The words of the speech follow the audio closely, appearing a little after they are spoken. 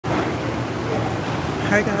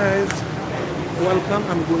Hi guys, welcome.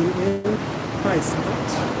 I'm going in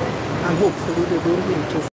Pricemart and hopefully they don't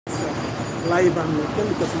interest live and making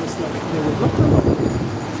because most likely they will not come up.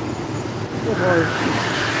 Oh boy.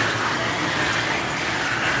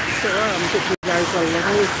 So I'm taking you guys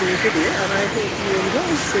along with me today and I hope you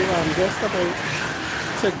enjoy. So I'm just about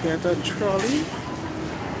to get a trolley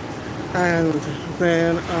and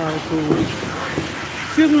then I'll go.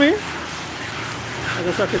 Excuse me. I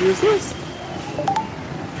guess I could use this.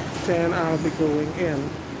 Then I'll be going in.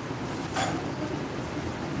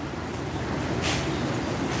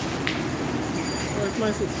 Where's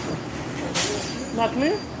my sister?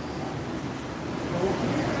 Natalie?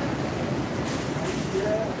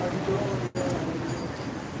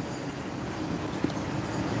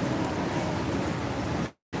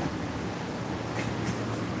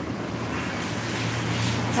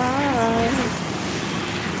 Hi.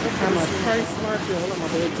 I'm at Pricemart, y'all. I'm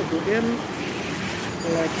about to go in.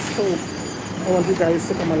 Let's hope. I want you guys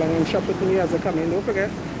to come along and shop with me as I come in. Don't forget,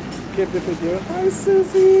 give the video. Hi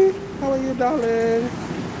Susie, how are you, darling?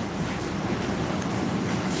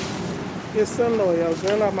 You're so loyal,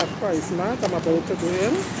 girl. I'm at Pricemart. I'm about to go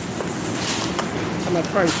in. I'm at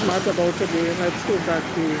Pricemart about to go in. Let's hope that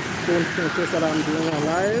they don't notice that I'm doing a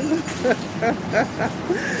live.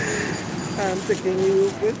 I'm taking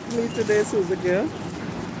you with me today, Susie girl.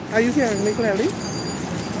 Are you hearing me clearly?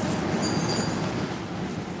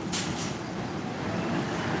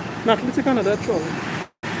 Natalie, take another trolley.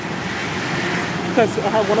 Because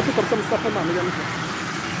I want to pick up some stuff for mommy.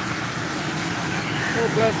 Oh,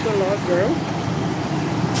 bless the Lord, girl.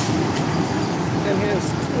 And here's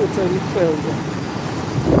totally filled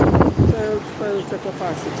to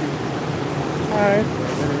capacity. Alright.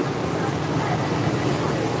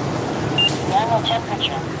 Normal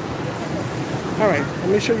temperature. Alright, let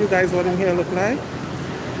me show you guys what in here look like.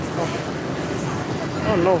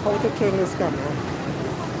 Oh no, how to turn this camera?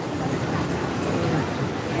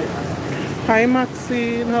 Hi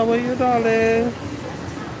Maxine, how are you, darling?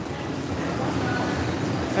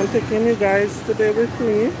 I'm taking you guys today with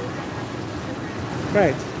me.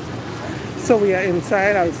 Right. So we are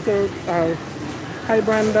inside. Hi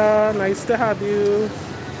Brenda, nice to have you.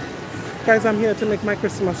 Guys, I'm here to make my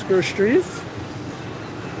Christmas groceries.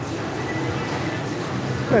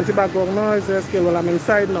 Plenty background noise, okay, well I'm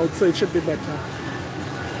inside now, so it should be better.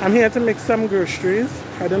 I'm here to make some groceries.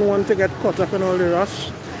 I don't want to get caught up in all the rush.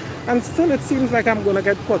 And still it seems like I'm gonna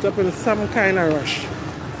get caught up in some kind of rush.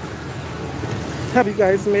 Have you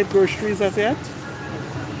guys made groceries as yet?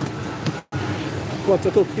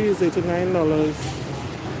 Butter cookies, $89.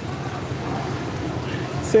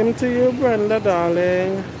 Same to you, Brenda,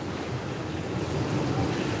 darling.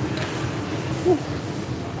 Whew.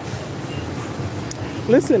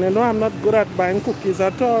 Listen, you know I'm not good at buying cookies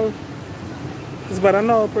at all. It's better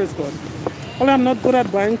now, praise God. Well, I'm not good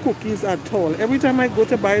at buying cookies at all. Every time I go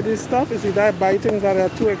to buy this stuff, it's either I buy things that are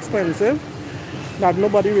too expensive, that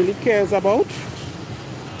nobody really cares about.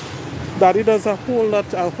 Daddy does a whole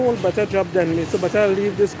better job than me, so better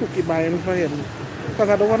leave this cookie buying for him. Because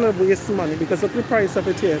I don't want to waste money, because look the price of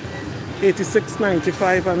it here.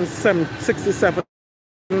 $86.95 and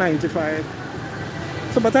 $67.95.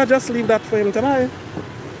 So better just leave that for him to buy.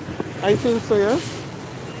 I feel so, yes.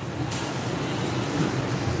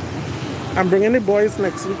 I'm bringing the boys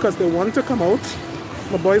next week because they want to come out.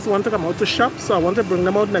 My boys want to come out to shop, so I want to bring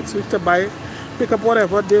them out next week to pick up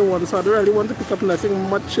whatever they want. So I don't really want to pick up nothing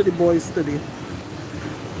much to the boys today.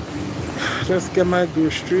 Just get my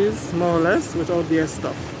groceries, more or less, without their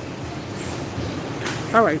stuff.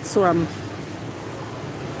 Alright, so I'm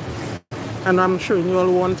showing you all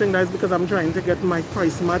one thing, guys, because I'm trying to get my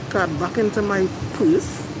Pricemart card back into my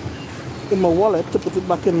purse, in my wallet, to put it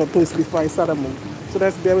back in my purse before I start a move. So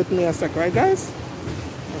let's bear with me a sec, right guys?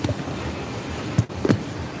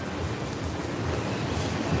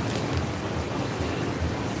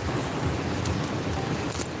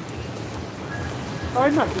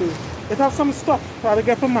 Alright, Natalie, it have some stuff that I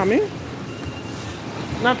get for mommy.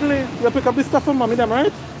 Natalie, you pick up this stuff for mommy, them,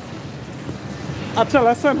 right? I'll tell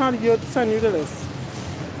her send you the list.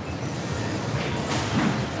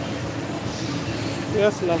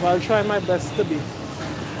 Yes, love, I'll try my best to be.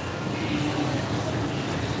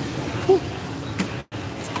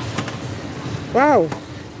 Wow,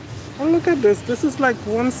 oh, look at this. This is like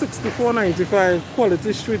 $164.95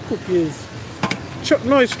 quality street cookies.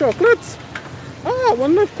 No, it's chocolate. Ah, I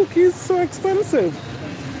wonder if cookies so expensive.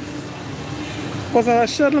 Because I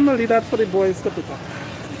should normally leave that for the boys to pick up.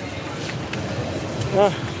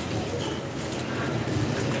 Ah.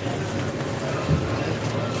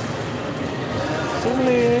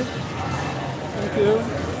 Thank you.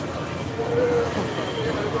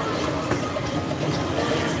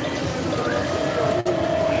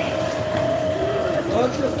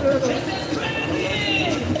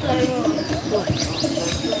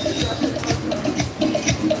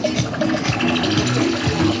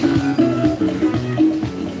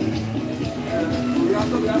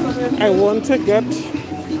 I want to get,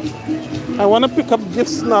 I want to pick up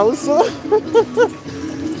gifts now, so.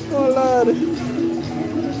 Oh Lord.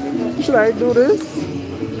 Should I do this?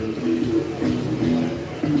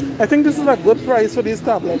 I think this is a good price for these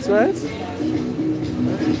tablets, right?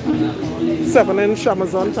 7-inch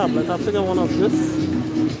Amazon tablet. I'll figure one of this.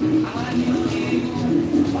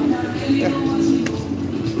 Yeah.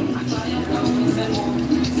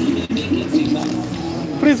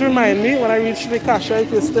 Please remind me when I reach the cashier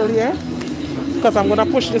if you're still here, because I'm going to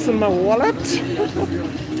push this in my wallet.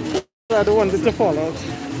 I don't want it to fall out.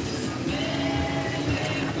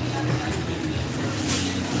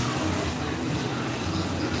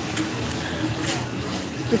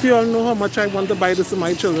 If you all know how much I want to buy this for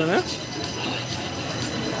my children, eh?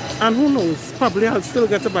 And who knows, probably I'll still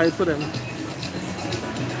get to buy it for them.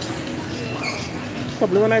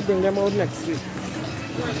 Probably when I bring them out next week.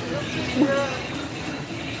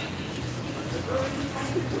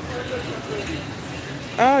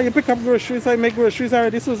 Ah, you pick up groceries, I make groceries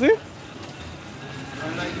already, Susie?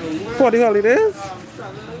 For the holidays?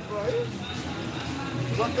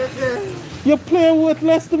 You play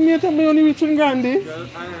worthless to me to me only reaching Grandy?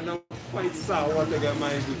 I am quite sour to get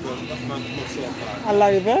my because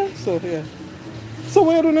alive, eh? So, yeah. So,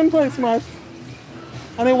 what are you doing in Pricemart?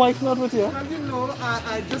 And your wife not with you? You know,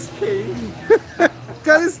 I just came.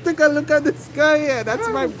 Guys, take a look at this guy here. That's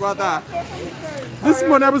my brother. This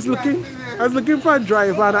morning I was looking for a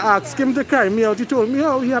driver and I asked him to carry me out. He told me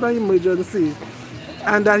how he had an emergency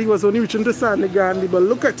and that he was only reaching to San Gandhi. But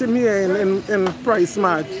look at him here in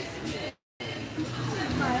Pricemart.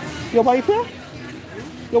 Your wife here?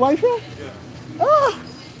 Your wife here? Yeah. Ah!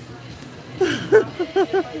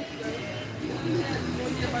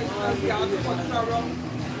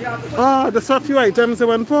 Ah, that's a few items I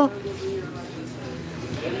went for.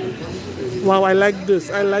 Wow, I like this.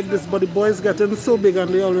 I like this. But the boys getting so big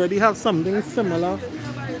and they already have something similar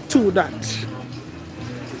to that.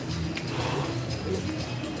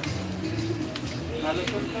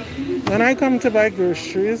 When I come to buy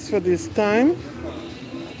groceries for this time,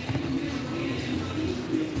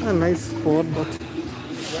 a nice Ford, but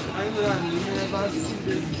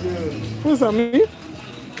who's that, me?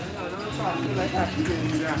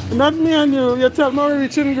 Not me and you. You tell me we're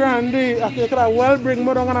reaching Grandy. I could have well bring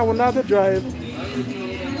me down and I wouldn't have to drive.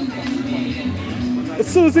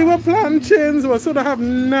 Susie, we plan change. We sort of have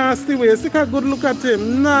nasty ways. Take a good look at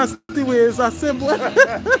him. Nasty ways. I say, boy.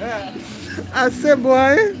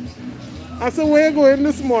 I say, where you going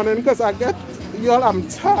this morning? Because I get, y'all, I'm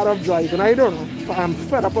tired of driving. I don't know. I'm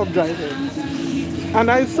fed up of driving. And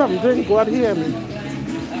I something, God hear me.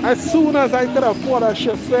 As soon as I could afford a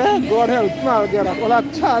chauffeur, God help me, I'll get up. Well, I'm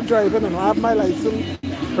tired driving and I have my license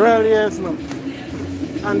really years now.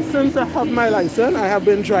 And since I have my license, I have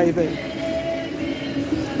been driving.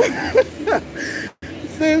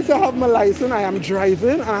 Since I have my license, I am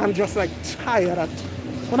driving and I'm just like tired.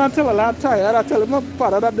 When I tell a lot tired, I tell my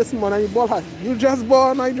father that this morning, you just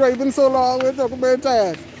born, I driving so long, we're talking about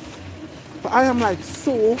tired. But I am like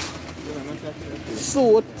so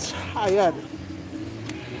tired.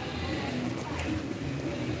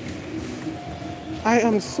 I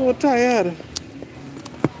am so tired.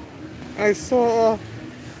 I saw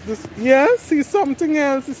this. Yes, see something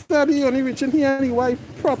else. He said he only reaching here and he wife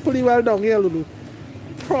properly well done here, Lulu.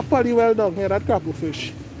 Properly well done here, that crapple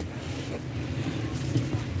fish.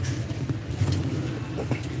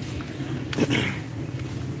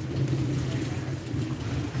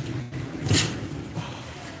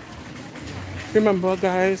 Remember,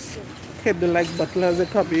 guys, hit the like button as they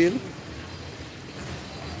come in.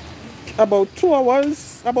 About 2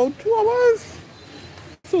 hours. About 2 hours.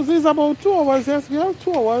 So this is about 2 hours. Yes, we have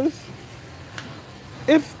 2 hours.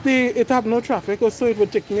 If it have no traffic, so it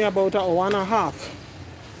would take me about an hour and a half.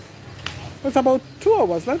 It's about 2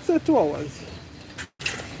 hours. Let's say 2 hours.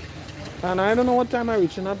 And I don't know what time I'm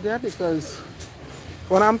reaching up there because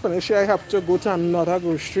when I'm finished here, I have to go to another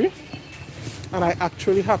grocery. And I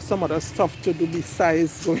actually have some other stuff to do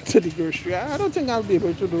besides going to the grocery. I don't think I'll be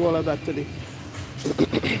able to do all of that today.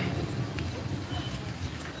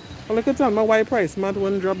 Well, I can tell me why Pricemart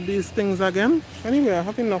won't drop these things again. Anyway, I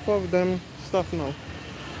have enough of them stuff now.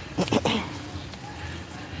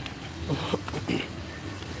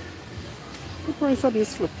 The price of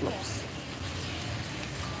these flip-flops.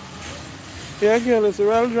 Yeah, girl, it's a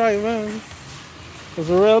real driving. It's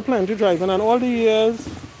a real plenty driving, and all the years,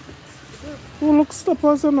 who look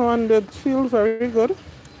slippers, you know, and they feel very good.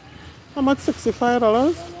 I'm at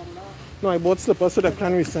 $65. No, I bought slippers to the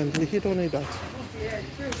clan recently. He don't need that.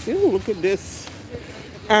 Ew, look at this.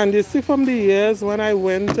 And you see, from the years when I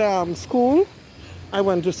went school, I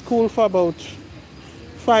went to school for about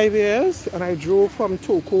 5 years, and I drove from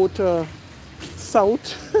Toko to South,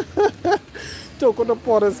 Toko to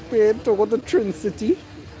Port of Spain, Toko to Trin City.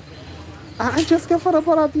 And I just get fed up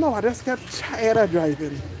with that now. I just get tired of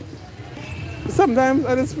driving. Sometimes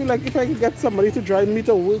I just feel like if I could get somebody to drive me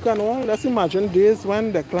to work and all, let's imagine days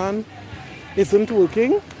when Declan isn't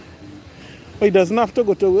working, or he doesn't have to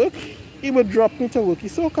go to work, he would drop me to work.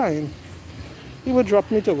 He's so kind. He would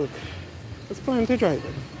drop me to work. There's plenty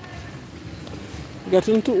driving.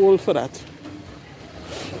 Getting too old for that.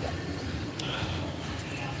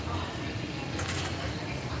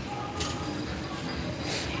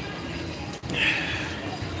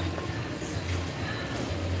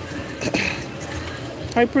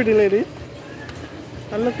 Hi, pretty lady.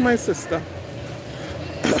 And look, my sister.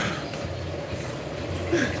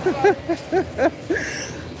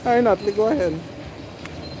 Hi, Natalie, go ahead.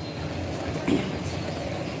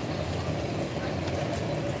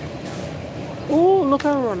 Oh, look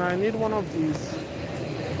at Rona. I need one of these.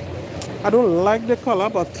 I don't like the color,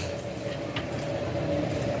 but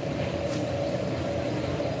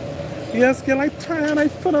yes, girl, I'm tired. I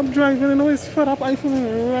fed up driving. You know, it's fed up. I feel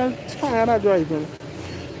real tired of driving.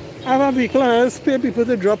 I have a vehicle and I just pay people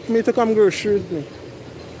to drop me to come grocery with me.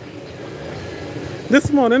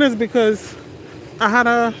 This morning is because I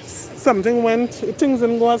had something went, things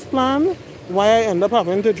didn't go as planned. Why I end up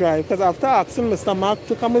having to drive? Because after asking Mr. Mark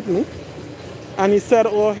to come with me, and he said,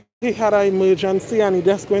 oh, he had an emergency and he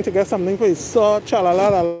just going to get something for his son,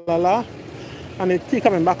 cha-la-la-la-la-la. And he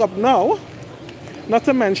coming back up now. Not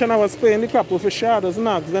to mention I was paying the crap for sure. I doesn't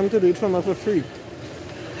ask them to do it for me for free.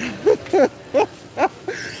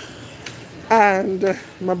 And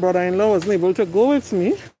my brother-in-law wasn't able to go with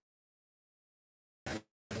me.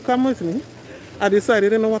 Come with me. I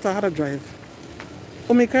decided, you know what, I had to drive.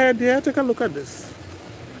 Omika, dear, take a look at this.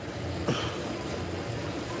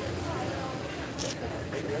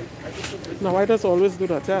 Now I just always do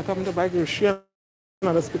that. I come to buy grocery and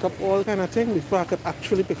I just pick up all kind of things before I could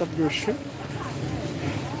actually pick up grocery.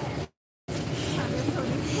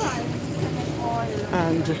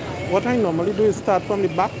 And what I normally do is start from the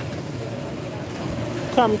back,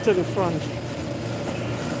 come to the front.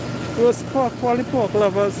 Roast pork, quality pork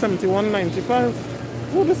lovers, $71.95.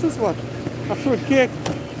 Oh, this is what? A fruit cake,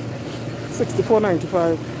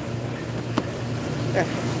 $64.95. Yeah.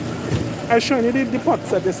 I showing you the pot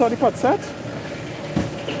set. You saw the pot set?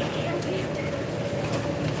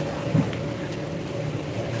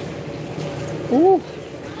 Ooh.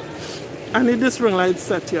 I need this ring light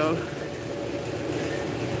set, y'all.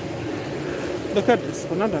 Look at this,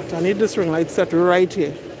 but not that. I need this ring light set right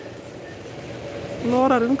here.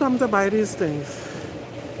 Lord, I didn't come to buy these things.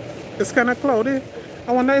 It's kind of cloudy.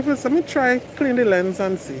 I wonder if it's, let me try clean the lens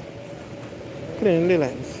and see. Clean the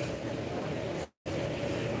lens.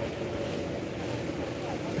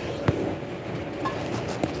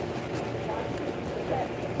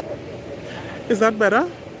 Is that better?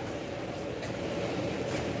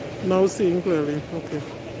 Now seeing clearly, okay.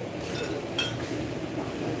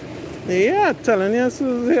 Yeah, telling you,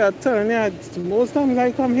 Susie, I'm telling you, most times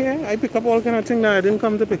I come here, I pick up all kind of things that I didn't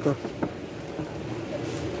come to pick up.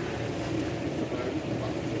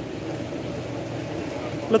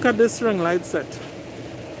 Look at this ring light set.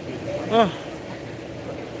 Oh,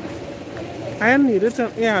 I need it.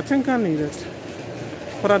 Yeah, I think I need it.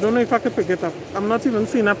 But I don't know if I can pick it up. I'm not even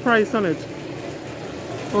seeing a price on it.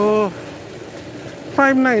 Oh,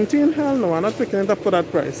 $5.19? Hell no, I'm not picking it up for that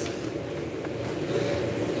price.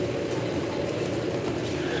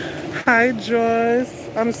 Hi Joyce,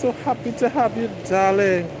 I'm so happy to have you,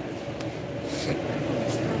 darling.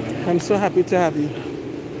 I'm so happy to have you.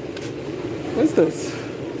 What's this?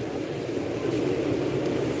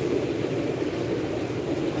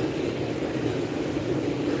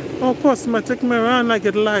 Oh, cosmetic mirror and I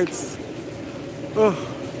get lights. Oh.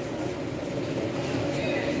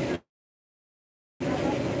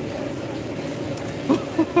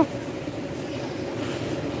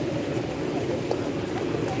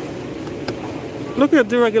 Look at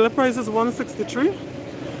the regular price is $163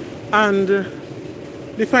 and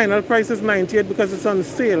the final price is $98 because it's on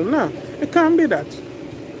sale. No, it can't be that.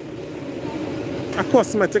 A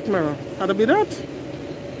cosmetic mirror. Had to be that.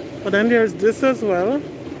 But then there's this as well.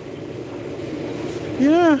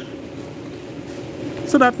 Yeah.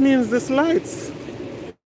 So that means this lights.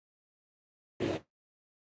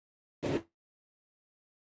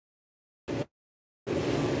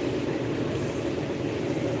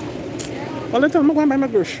 All the time I go and buy my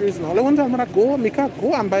groceries now. All the one time I go, make her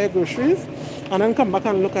go and buy groceries and then come back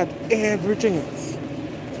and look at everything else.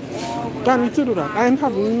 I need to do that. I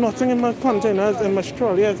have nothing in my containers, in my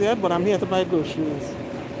trolleys yet, but I'm here to buy groceries.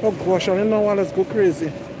 Oh gosh, I don't know why. Let's go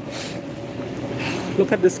crazy.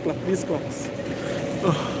 Look at this clock, these clocks.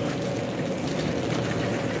 Oh.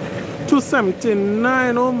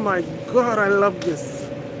 279. Oh my god, I love this.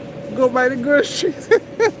 Go buy the groceries.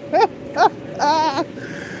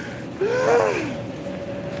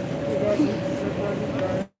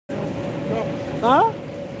 Huh?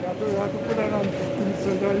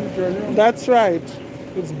 That's right.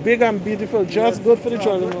 It's big and beautiful, just good for the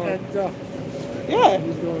children. Yeah.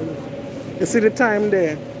 You see the time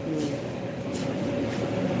there.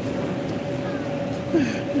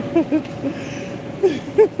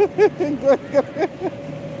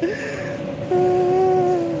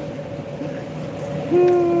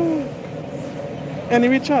 Any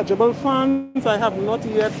rechargeable fans I have not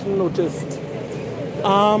yet noticed.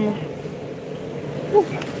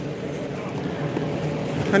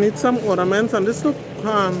 I need some ornaments, and this look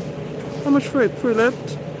how much for it? Fillet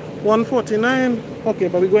 $149. Okay,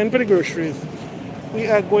 but we're going for the groceries. We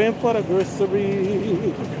are going for the groceries.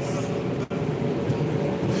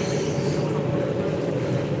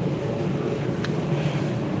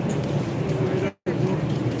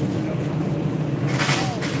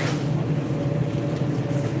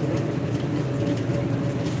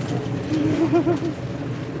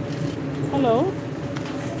 Hello.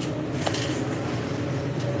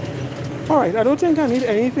 Alright, I don't think I need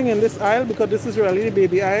anything in this aisle because this is really the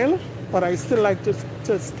baby aisle, but I still like to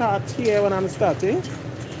start here when I'm starting.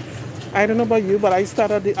 I don't know about you, but I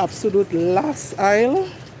start at the absolute last aisle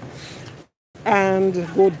and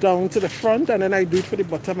go down to the front, and then I do it for the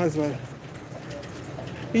bottom as well.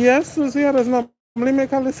 Yes, Susie, does not normally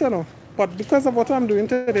make a list, you know, but because of what I'm doing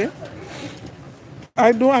today,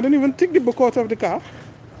 I don't even take the book out of the car.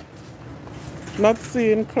 Not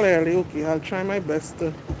seeing clearly. Okay, I'll try my best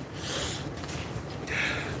to...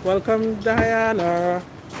 Welcome, Diana.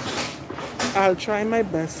 I'll try my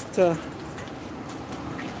best to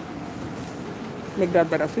make that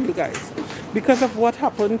better for you guys. Because of what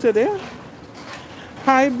happened today.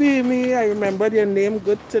 Hi, Beamy. I remembered your name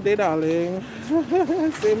good today, darling.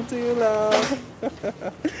 Same to you, love.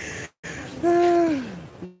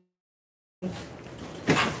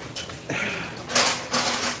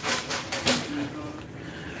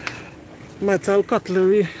 Metal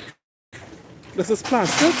cutlery. This is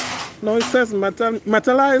plastic. No, it says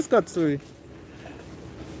metallized cutlery.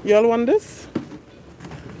 Y'all want this?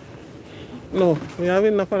 No, we have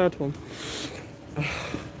enough of that at home.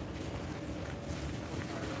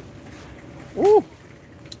 Oh,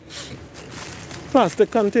 plastic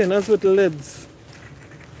containers with lids.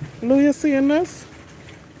 No, you're seeing this?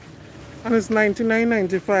 And it's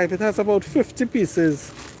 $99.95. It has about 50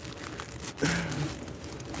 pieces.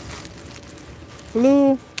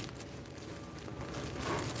 Lou,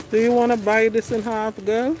 do you want to buy this in half,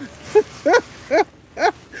 girl?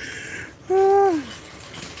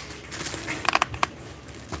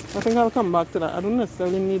 I think I'll come back to that. I don't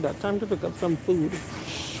necessarily need that. Time to pick up some food.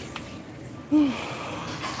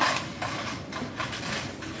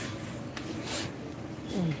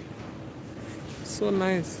 So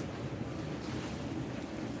nice.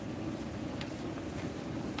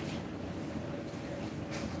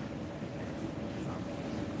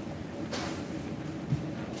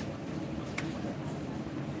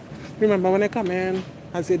 Remember when I come in,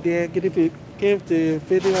 I say, dear, give the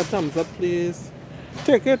video a thumbs up, please.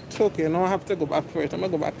 Take it. Okay, now I have to go back for it. I'm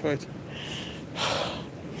going to go back for it.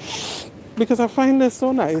 Because I find this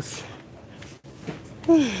so nice.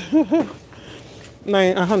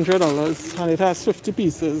 $100 and it has 50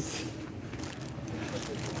 pieces.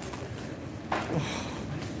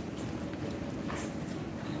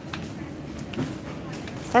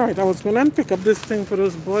 Alright, I was going to pick up this thing for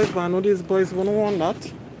those boys, but I know these boys won't want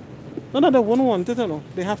that. Not that they won't want it, you know.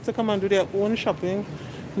 They have to come and do their own shopping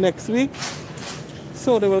next week.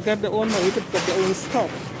 So they will get their own money to pick up their own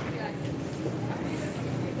stuff.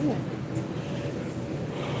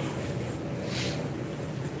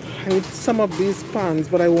 I need some of these pans,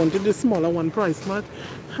 but I wanted the smaller one. Pricemart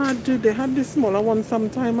they had the smaller one some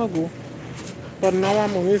time ago. But now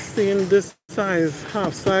I'm only seeing this size,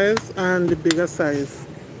 half size, and the bigger size.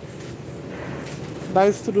 That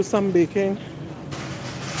is to do some baking.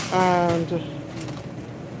 And a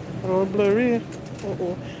little blurry.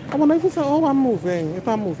 I wonder if it's I'm moving, if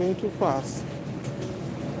I'm moving too fast.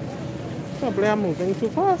 Probably I'm moving too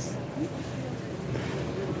fast.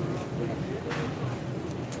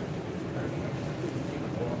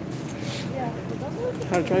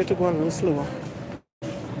 I'll try to go a little slower.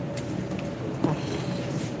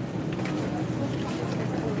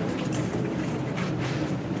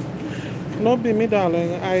 No, be me,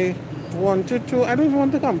 darling. I don't even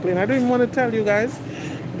want to complain. I don't even want to tell you guys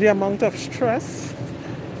the amount of stress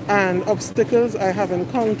and obstacles I have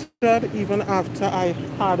encountered even after I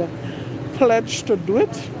had pledged to do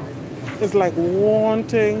it is like one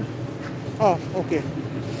thing. Oh, okay.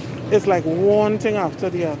 It's like one thing after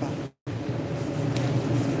the other.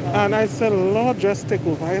 And I said, Lord, just take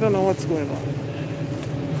over. I don't know what's going on.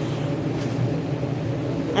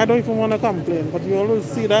 I don't even want to complain, but you always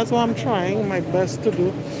see that's why I'm trying my best to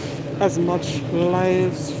do as much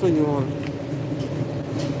lives for you all.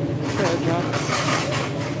 Okay,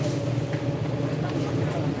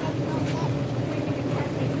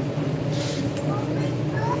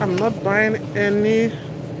 I'm not buying any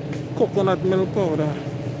coconut milk powder.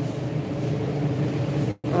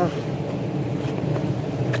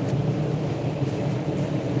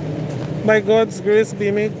 By God's grace,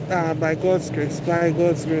 Beamy, by God's grace,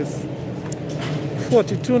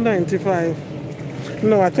 $42.95.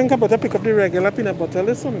 No, I think I better pick up the regular peanut butter.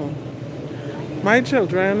 Listen now. My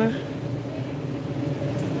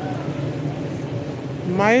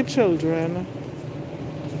children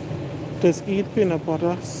just eat peanut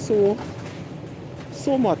butter so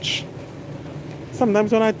much.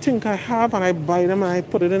 Sometimes when I think I have and I buy them and I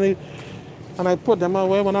put it in it and I put them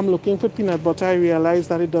away, when I'm looking for peanut butter, I realize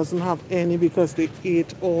that it doesn't have any because they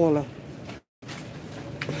ate all.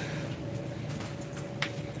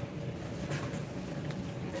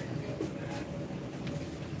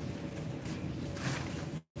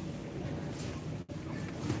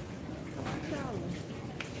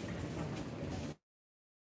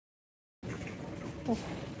 Oh,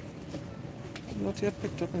 I've not yet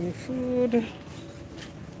picked up any food.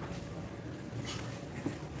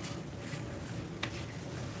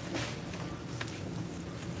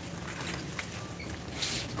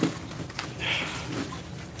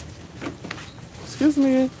 Excuse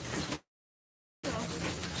me.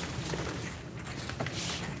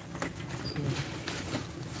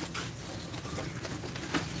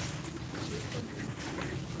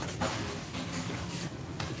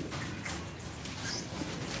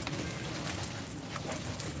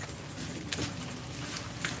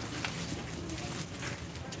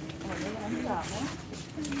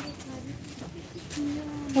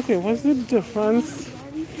 Okay, what's the difference?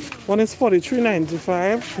 One is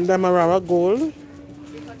 $43.95, the Marara Gold.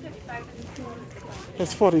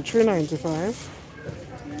 It's $43.95,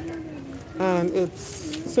 and it's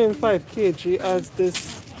same 5 kg as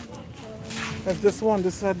this one.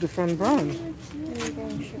 This is a different brand.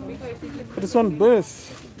 This one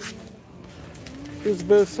burst. This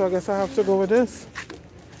burst, so I guess I have to go with this.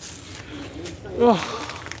 Oh.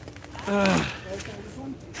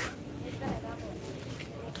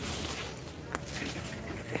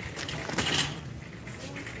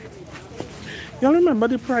 Y'all remember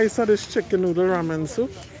the price of this chicken noodle ramen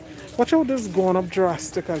soup? Watch how this gone up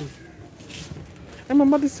drastically. I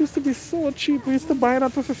remember this used to be so cheap. We used to buy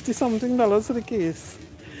that for $50-something for the case.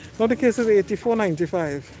 Now the case is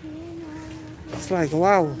 $84.95. It's like,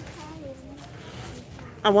 wow.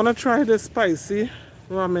 I want to try this spicy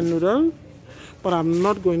ramen noodle, but I'm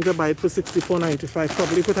not going to buy it for $64.95.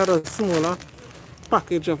 Probably if it had a smaller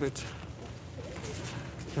package of it.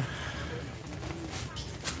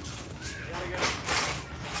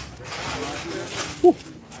 Ooh.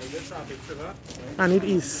 And it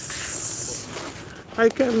is. I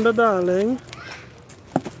can the darling.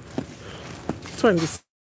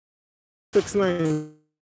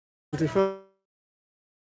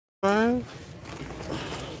 $26.95.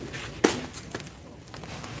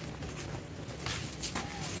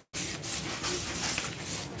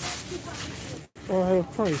 Oil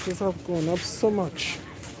prices have gone up so much.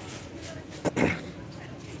 I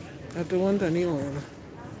don't want any oil.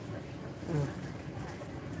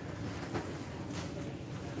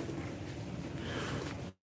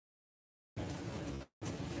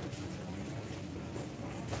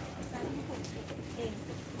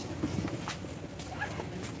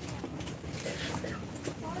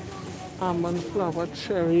 Almond flour,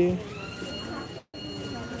 cherry.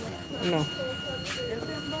 No.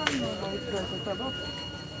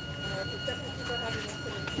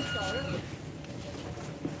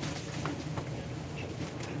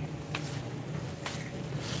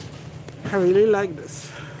 I really like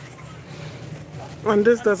this. And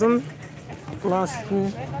this doesn't last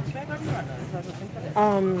me.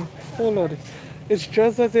 Oh Lord. It's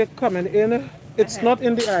just as they're coming in. It's not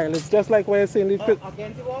in the aisle. It's just like what you're saying.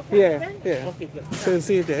 Yeah. So you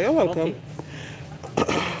see it there. You're welcome.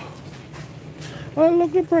 Oh,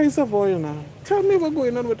 look the price of oil now. Tell me what's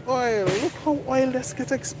going on with oil. Look how oil just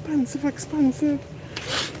gets expensive. What's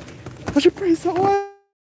the price of oil?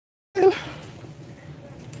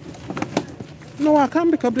 No, I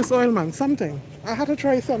can't pick up this oil, man. Something. I had to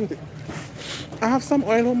try something. I have some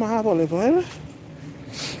oil home, I have olive oil.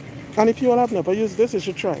 And if you all have never used this, you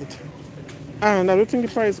should try it. And I don't think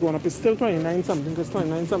the price is going up. It's still 29 something, because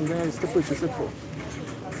 29 something I used to purchase it for.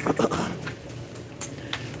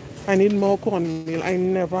 I need more cornmeal. I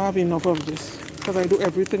never have enough of this because I do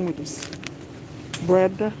everything with this.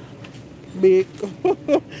 Bread, bake,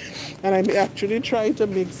 and I actually try to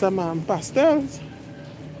make some pastels.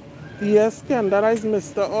 Yes, Ken, that is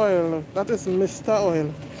Mr. Oil. That is Mr.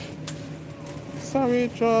 Oil. Sorry,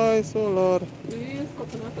 Joyce, oh Lord. Do you use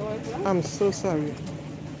coconut oil? Right? I'm so sorry.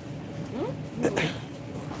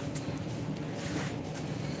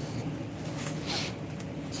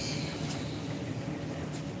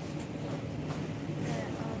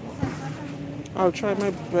 I'll try my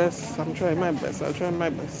best. I'm trying my best. I'll try my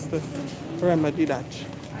best to remedy that.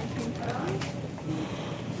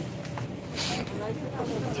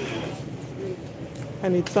 I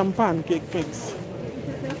need some pancake mix.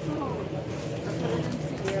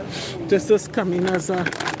 This is coming as a...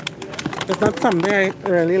 It's not something I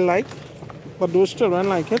really like, but those children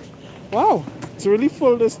like it. Wow, it's really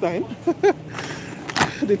full this time.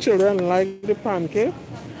 The children like the pancake.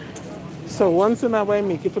 So once in a while I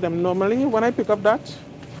make it for them. Normally when I pick up that,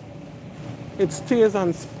 it stays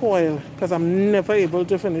and spoil because I'm never able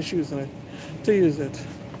to finish using it.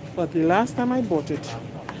 But the last time I bought it,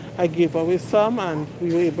 I gave away some and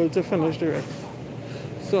we were able to finish the rest.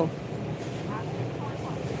 So,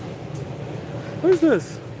 what is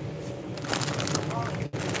this?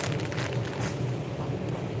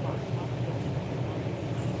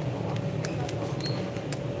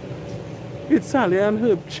 Italian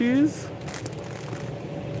herb cheese.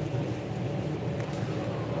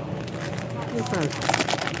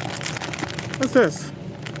 What's this?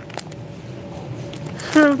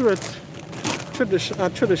 Filled with a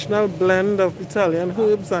traditional blend of Italian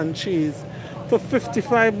herbs and cheese for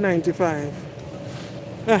 $55.95.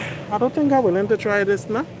 I don't think I'm willing to try this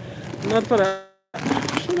now. Not for that.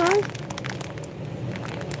 Should I?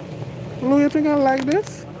 Lou, you think I like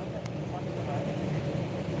this?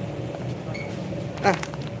 I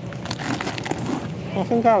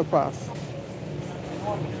think I'll pass.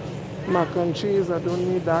 Mac and cheese, I don't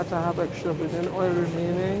need that. I have extra virgin oil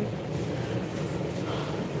remaining.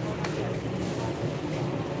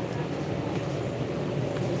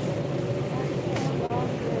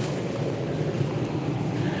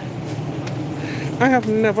 I have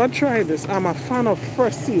never tried this. I'm a fan of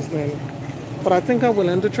fresh seasoning, but I think I'm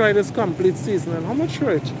willing to try this complete seasoning. How much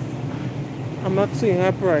for it? I'm not seeing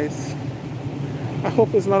a price. I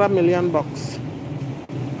hope it's not $1 million.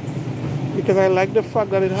 Because I like the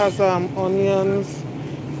fact that it has onions,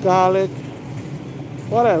 garlic.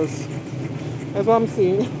 What else? That's what I'm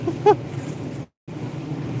seeing.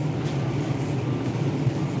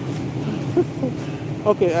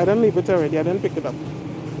 Okay, I didn't leave it already. I didn't pick it up.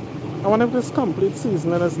 I wonder if this complete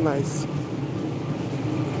seasoning is nice.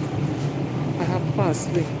 I have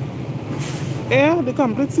parsley. Yeah, the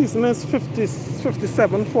complete seasoning is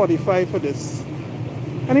 $57.45 for this.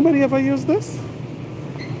 Anybody ever use this?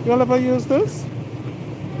 You all ever use this?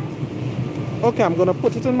 Okay, I'm gonna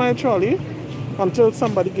put it in my trolley until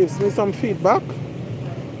somebody gives me some feedback.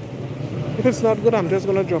 If it's not good, I'm just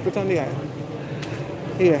gonna drop it on the aisle.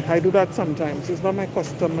 Yeah, I do that sometimes. It's not my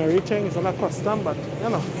customary thing, it's not a custom, but you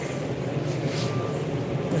know.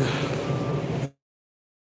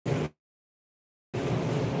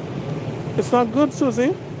 It's not good,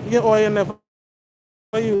 Susie? Yeah, or you never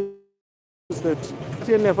used it. If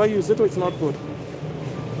you never use it, it's not good.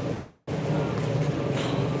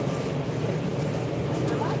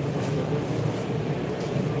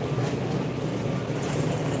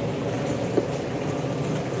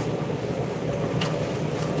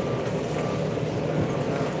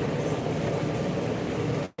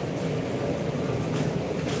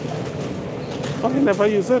 Oh, you never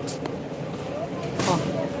use it? Oh.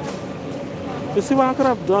 You see what I could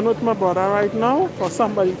have done with my brother right now? For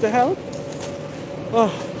somebody to help? Oh,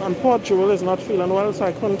 and poor Jewel is not feeling well, so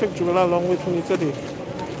I couldn't take Jewel along with me today.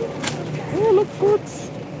 Oh, look, fruits.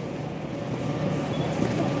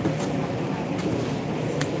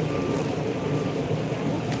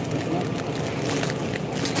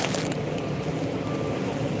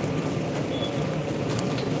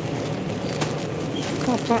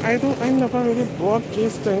 I never really bought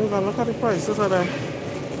these things, and look at the prices of them.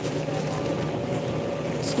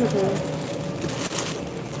 Excuse me.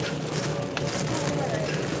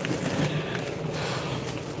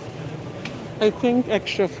 I think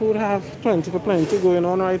Extra Food have 20 for plenty going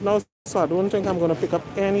on right now, so I don't think I'm going to pick up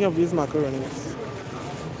any of these macaronis.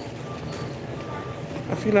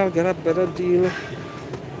 I feel I'll get a better deal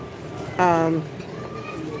um,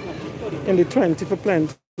 in the 20 for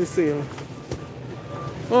plenty sale.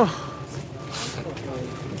 Oh,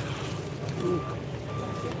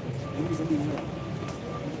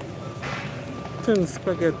 tin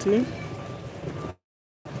spaghetti.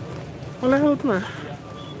 Well, I help me.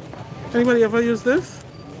 Anybody ever use this?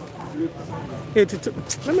 82.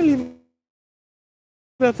 Let me leave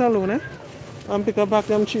that alone, and pick up back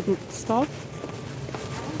them cheap stuff.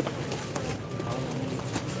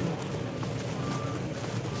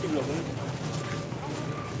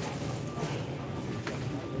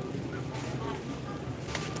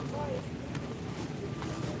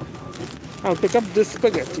 I'll pick up this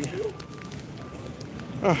spaghetti.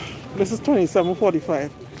 This is $27.45.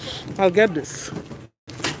 I'll get this.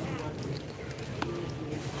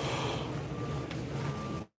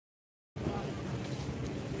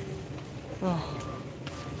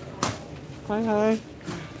 Hi, hi.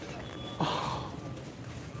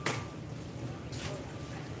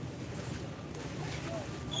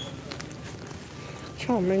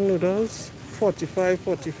 Charming noodles,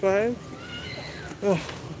 $45.45. Oh.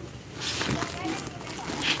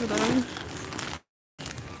 Should I?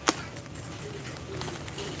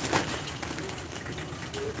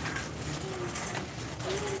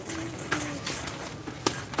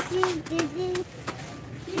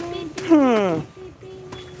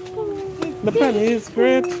 The penny is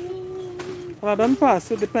great. Well, I don't pass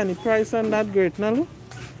with the penny price and that great, no?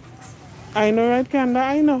 I know, right, Kanda?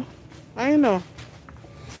 I know. I know.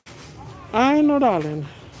 I know, darling.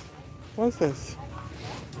 What's this?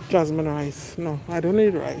 Jasmine rice. No, I don't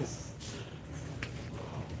need rice.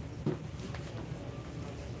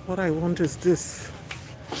 What I want is this.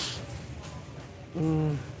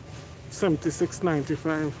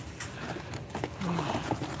 $76.95.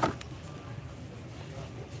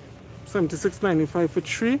 $76.95 for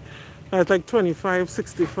 3. That's like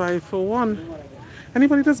 $25.65 for 1.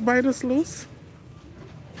 Anybody just buy this loose?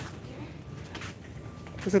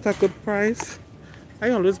 Is it a good price? I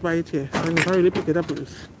always buy it here. I never really pick it up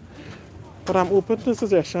loose. But I'm open to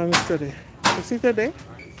suggestions today. You see today?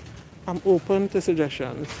 I'm open to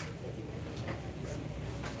suggestions.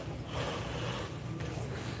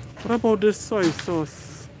 What about this soy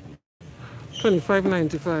sauce?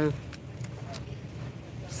 $25.95.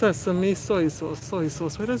 Sesame soy sauce, soy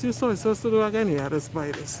sauce. Where does your soy sauce to do again? Yeah, just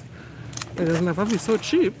buy this. It does never be so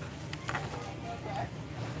cheap.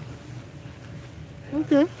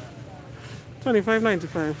 Okay.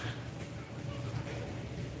 $25.95.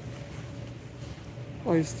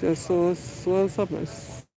 Oyster sauce, well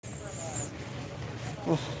submiss.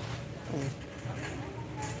 Oh.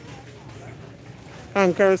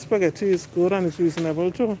 Ankara spaghetti is good and it's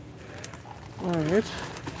reasonable too. Alright.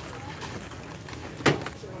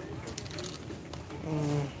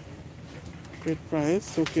 Great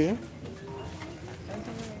price, okay.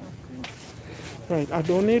 Right, I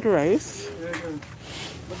don't need rice.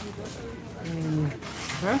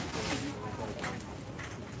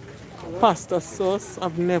 Pasta sauce.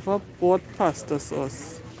 I've never bought pasta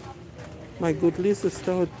sauce. My goodly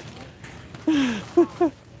sister.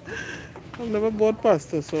 I've never bought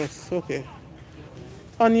pasta sauce. Okay.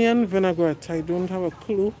 Onion vinaigrette. I don't have a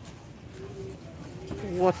clue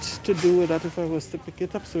what to do with that if I was to pick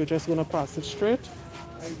it up, so we're just gonna pass it straight.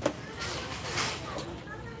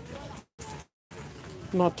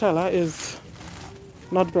 Nutella is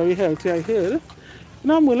not very healthy, I heard.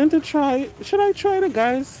 Now I'm willing to try. Should I try the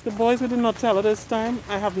boys with the Nutella this time?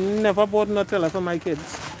 I have never bought Nutella for my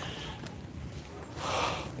kids.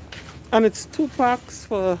 And it's 2 packs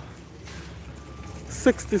for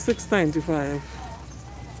 $66.95.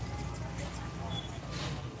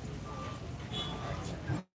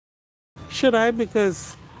 Should I?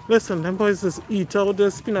 Because, listen, them boys just eat all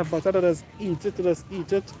this peanut butter, they just eat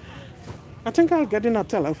it. I think I'll get the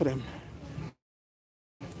Nutella for them.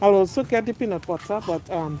 I'll also get the peanut butter, but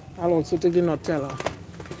I'll also take the Nutella.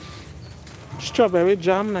 Strawberry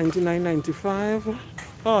jam, $99.95.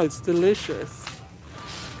 Oh, it's delicious.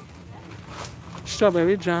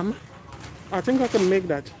 Strawberry jam. I think I can make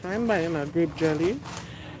that. I'm buying a grape jelly.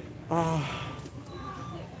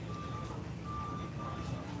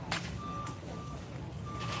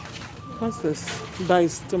 What's this?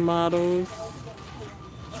 Diced tomatoes.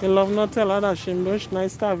 You love Nutella, that Shimbush.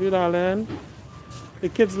 Nice to have you, darling. The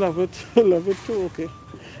kids love it. Love it too. Okay.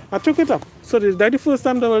 I took it up. So that's the first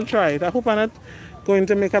time they will try it. I hope I'm not going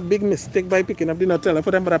to make a big mistake by picking up the Nutella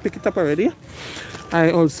for them, but I picked it up already.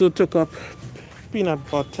 I also took up peanut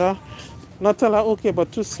butter. Nutella, okay,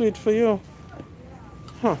 but too sweet for you.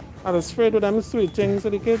 Huh. I was afraid with them sweet things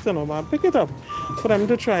for the kids, you know, but I pick it up for them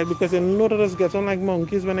to try it because you know they just get on like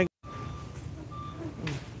monkeys when I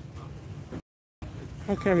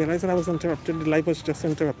Okay, I realized that I was interrupted. The live was just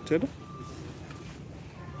interrupted.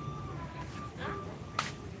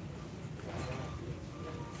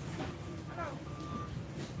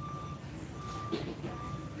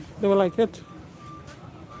 They were like it.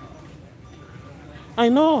 I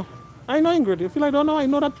know, Ingrid. If you like, don't know, I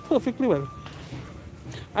know that perfectly well.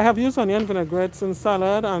 I have used onion vinaigrettes in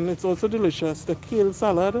salad, and it's also delicious. The kale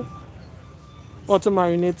salad or to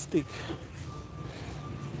marinate steak.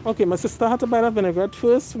 Okay, my sister had to buy that vinaigrette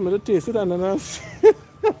first for me to taste it, and then I'll see,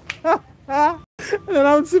 and then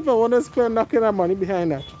I'll see if I want to spend that kind of money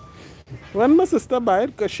behind that. When my sister buy it,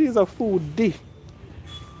 because she's a foodie,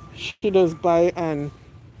 she does buy and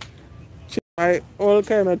she buy all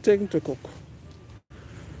kind of thing to cook.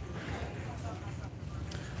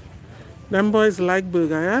 Them boys like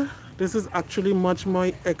burger, yeah? This is actually much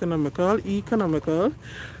more economical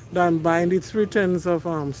than buying the 3 tins of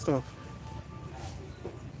stuff.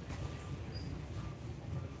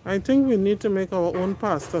 I think we need to make our own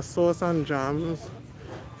pasta sauce and jams.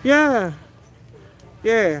 Yeah,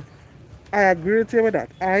 I agree with you with that.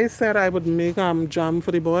 I said I would make jam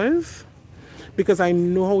for the boys because I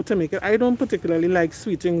know how to make it. I don't particularly like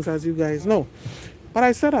sweet things, as you guys know, but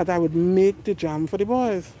I said that I would make the jam for the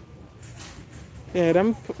boys. Yeah,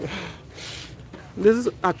 this is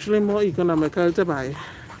actually more economical to buy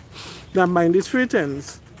than buying these 3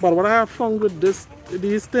 tins. But what I have found with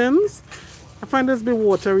these tins, I find this be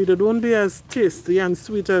watery. They don't be as tasty and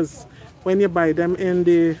sweet as when you buy them in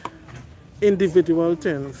the individual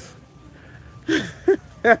tins.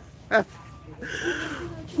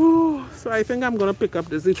 Ooh, so I think I'm gonna pick up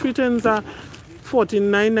this. The 3 tins are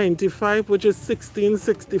 $49.95, which is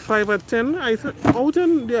 $16.65 a tin. Out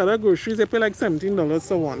in the other groceries, they pay like $17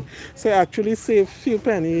 for one. So I actually save a few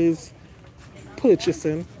pennies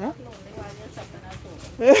purchasing. Huh?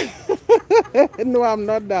 No, I'm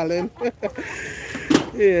not, darling.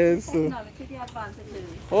 Yes.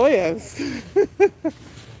 Oh, yes.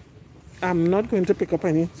 I'm not going to pick up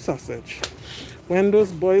any sausage. When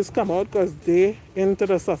those boys come out, because they into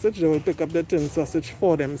the sausage, they will pick up the tin sausage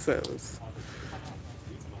for themselves.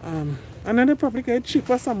 And then they probably get it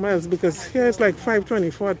cheaper somewhere else, because here it's like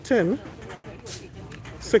 $5.20 for a tin,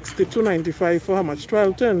 $62.95 for how much?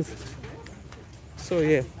 12 tins. So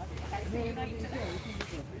yeah.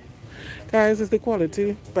 Guys, is the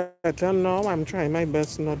quality better now? I'm trying my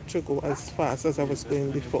best not to go as fast as I was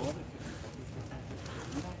going before.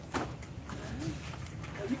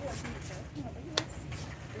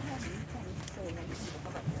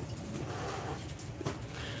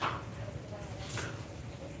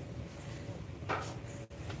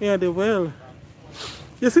 Yeah, they will.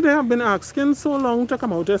 You see, they have been asking so long to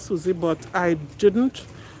come out as Susie, but I didn't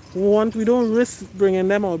want, we don't risk bringing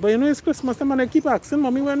them out. But you know, it's Christmas time and they keep asking,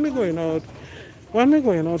 Mommy, when we going out? When we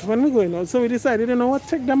going out? When we going out? So we decided, you know what,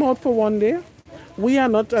 take them out for one day. We are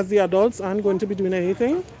not, as the adults, aren't going to be doing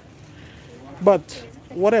anything. But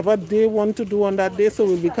whatever they want to do on that day, so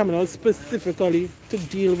we'll be coming out specifically to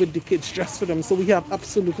deal with the kids just for them. So we have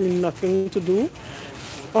absolutely nothing to do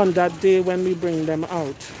on that day when we bring them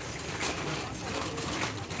out.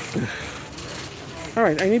 All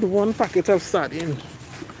right, I need 1 packet of sardine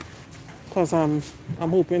because I'm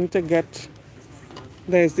hoping to get,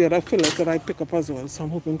 there's the other fillets that I pick up as well, so I'm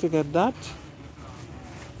hoping to get that.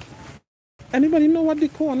 Anybody know what the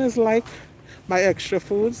corn is like by Extra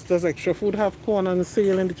Foods? Does Extra Food have corn on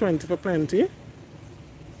sale in the 20 for plenty?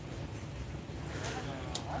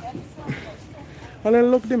 Well,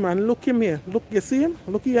 then look the man, look him here. Look, you see him?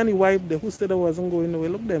 Look here and the wife there who said I wasn't going away.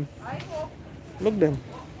 Look them. Look them.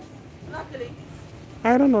 Natalie.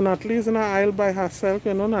 I don't know, Natalie's in an aisle by herself.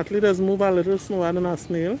 You know, Natalie does move a little slower than a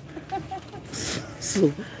snail.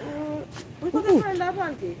 So. We put the friend that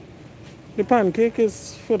pancake. The pancake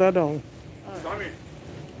is further down. Sorry.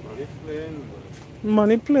 Money playing.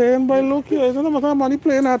 Money playing, boy, look here. It's not a matter of money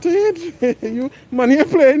playing at it. You, money are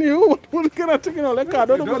playing you. What kind of taking all that card?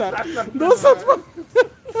 Don't do that. Don't such fun.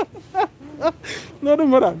 Don't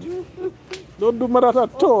do that. Don't do that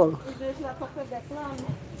at all.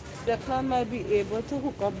 Declan might be able to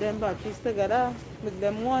hook up them batteries together, make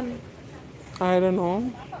them one. I don't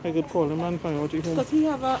know. I could call him and find out if Because he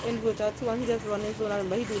have an inverter too, and he just run his own,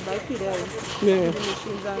 but he do by Fidel. Yeah. The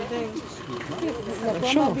machines and things.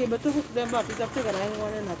 Declan Sure. might be able to hook them batteries up together in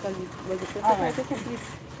one, and because it was the first time to complete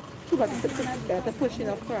 2 batteries to push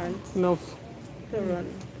enough current enough. to run.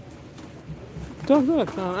 Don't do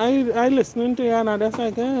that. I listening to you and I just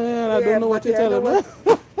like, I don't know what you're telling me.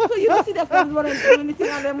 So you don't see Declan running anything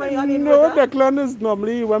on them money on the No, inverter? Declan is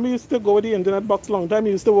normally, when we used to go with the internet box long time,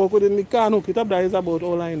 he used to work with it and he can't hook it up. That is about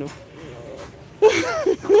all I know. They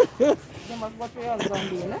must watch your husband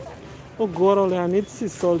doing, eh? Oh God, only I need sea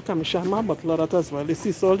salt. Come share my bottle of that as well. The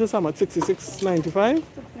sea salt is how much? $66.95?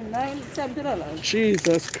 $69, $70.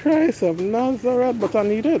 Jesus Christ of Nazareth, but I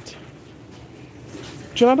need it.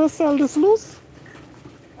 Do you not just sell this loose?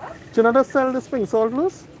 Do you not just sell this spring salt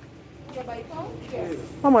loose? You buy pound? Yes.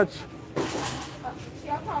 How much? She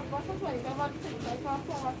have half bottle, 25 and 35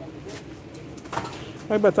 pound.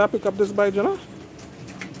 I better pick up this by Jenna.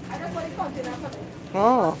 I don't put the container for me.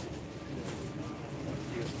 Oh.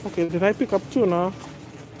 Okay, did I pick up tuna?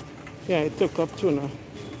 Yeah, I took up tuna.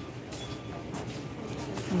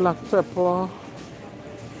 Black pepper.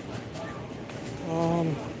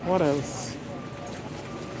 What else?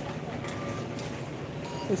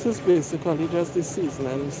 This is basically just the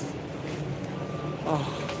seasonings.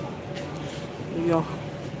 Yeah,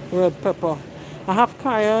 red pepper. I have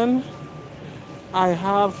cayenne. I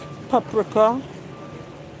have paprika.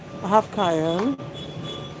 I have cayenne.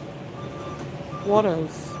 What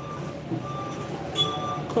else?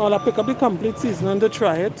 I'll pick up the complete seasoning to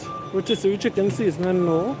try it, which is the chicken seasoning.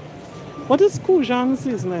 No. What is Cajun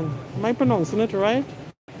seasoning? Am I pronouncing it right?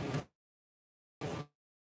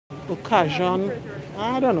 Or Cajun?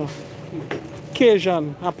 I don't know.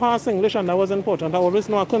 Cajun. I passed English and that was important. I always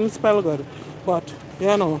know I couldn't spell good. But,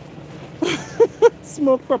 you know.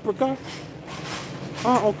 Smoked paprika.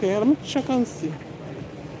 Ah, okay. Let me check and see.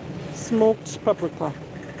 Smoked paprika.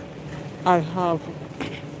 I have.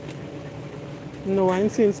 No, I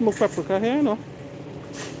ain't seen smoked paprika here, no.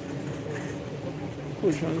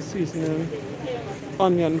 Cajun seasoning.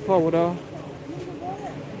 Onion powder.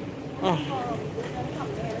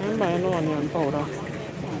 I'm buying no onion powder.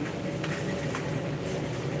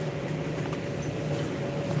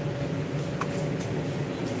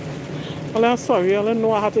 Well, I'm sorry, I didn't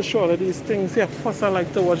know I had to show all of these things. Yeah, of course I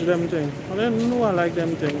like to watch them things. I didn't know I like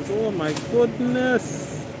them things. Oh my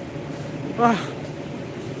goodness.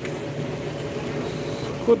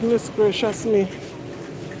 Goodness gracious me.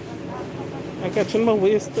 I'm catching my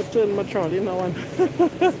waist to turn my trolley now. Hold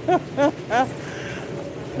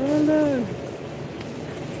on.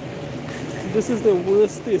 This is the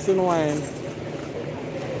worst tasting wine.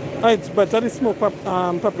 Oh, it's better, the smoked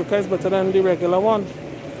paprika is better than the regular one.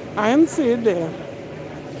 I ain't see it there.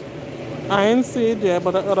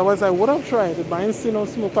 But otherwise I would have tried it, but I ain't see no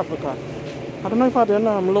smoked paprika. I don't know if I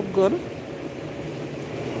didn't look good.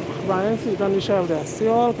 But I didn't see it on the shelf there. See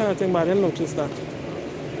all kind of thing, but I didn't notice that.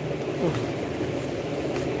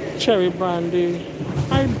 Cherry brandy.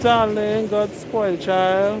 Hi darling, God spoiled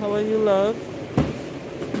child. How are you, love?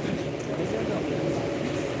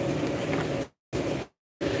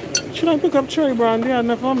 Should I pick up cherry brandy? I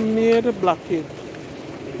never made a black cake.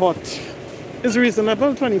 But it's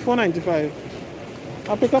reasonable, $24.95.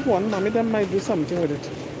 I'll pick up one. Mommy, them might do something with it.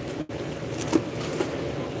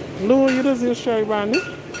 No, you just use cherry brandy.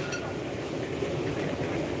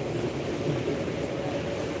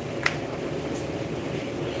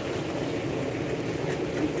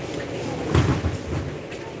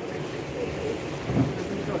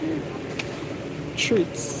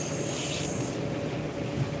 Treats.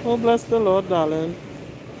 Oh, bless the Lord, darling.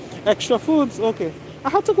 Extra foods, okay. I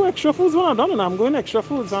had to go extra foods when I'm done, and I'm going extra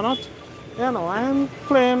foods. I'm not, you know, I'm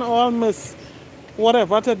playing all miss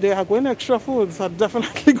whatever today. I'm going extra foods. I'm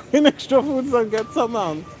definitely going extra foods and get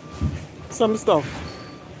some stuff.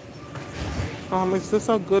 Is this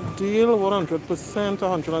a good deal? 100%,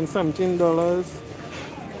 $117.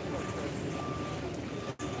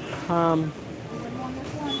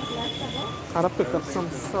 I had to pick up some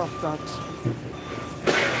stuff that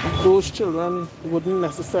those children wouldn't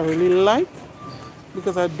necessarily like,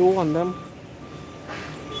 because I don't want them.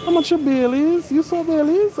 How much are Baileys? You saw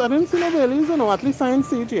Baileys? I didn't see no Baileys, you know. At least I didn't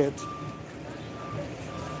see it yet.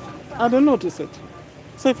 I didn't notice it.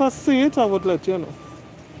 So if I see it, I would let you know.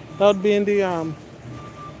 That would be in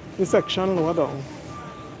the section lower down.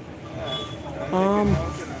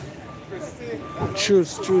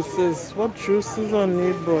 Juices. What juices I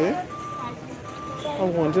need, boy? I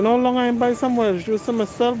want. You know how long I buy some Welsh juice for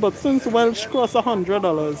myself, but since Welsh costs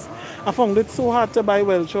 $100, I found it so hard to buy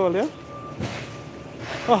Welsh oil, yeah?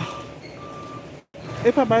 Oh.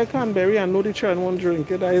 If I buy cranberry, I know the children won't drink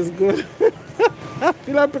it. That is good.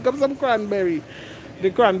 Till I pick up some cranberry. The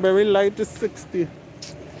cranberry light is $60.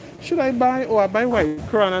 Should I buy? Oh, I buy white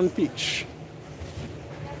cran and peach.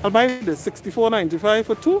 I'll buy this $64.95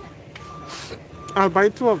 for two. I'll buy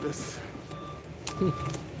two of this.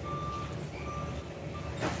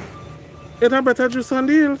 It a better juice on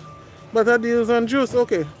deal. Better deals on juice.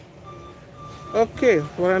 Okay. Okay.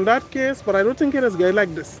 Well, in that case, but I don't think it is good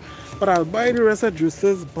like this. But I'll buy the rest of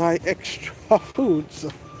juices, buy extra foods.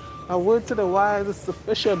 A word to the wise is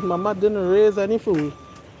sufficient. Mama didn't raise any food.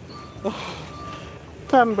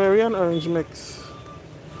 Cranberry and orange mix.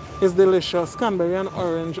 It's delicious. Cranberry and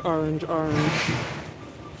orange, orange, orange.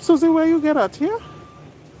 Susie, where you get at here?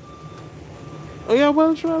 Oh yeah,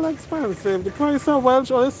 Welch real expensive. The price of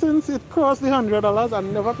Welch, only since it cost the $100, I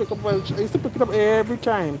never pick up Welch. I used to pick it up every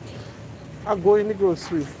time I go in the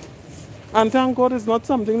grocery. And thank God it's not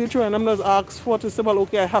something the children just ask for to say, well,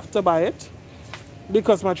 okay, I have to buy it.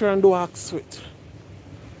 Because my children do ask for it.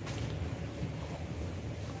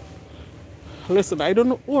 Listen, I don't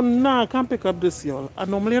know. Oh, nah, I can't pick up this, y'all. I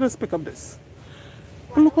normally just pick up this.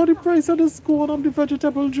 But look how the price of this gold of the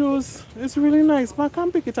vegetable juice. It's really nice, but I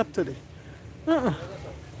can't pick it up today. Oh,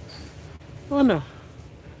 no.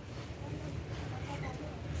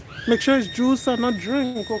 Make sure it's juice and not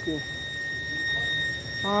drink, okay.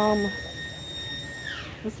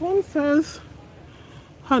 This one says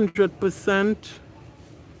 100%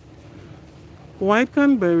 white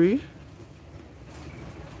cranberry,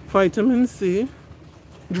 vitamin C,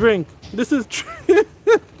 drink. This is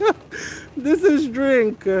this is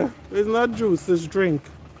drink. It's not juice, it's drink.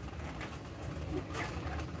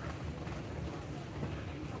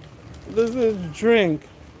 This is drink.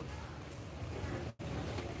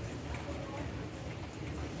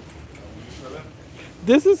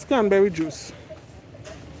 This is cranberry juice.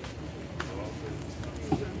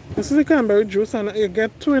 This is the cranberry juice, and you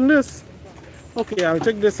get two in this. Okay, I'll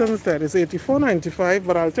take this instead. It's $84.95,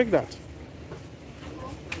 but I'll take that.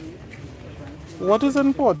 What is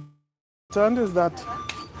important is that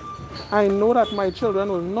I know that my children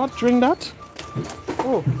will not drink that.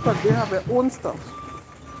 Oh, because they have their own stuff.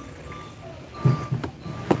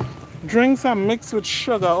 Drinks are mixed with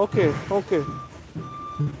sugar. Okay, okay.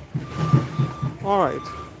 All right.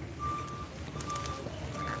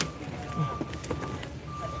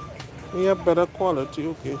 We have better quality.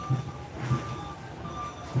 Okay.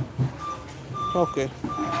 Okay.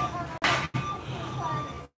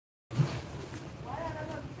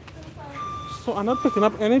 So I'm not picking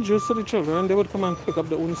up any juice for the children. They would come and pick up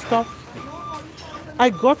their own stuff. I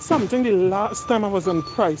got something the last time I was on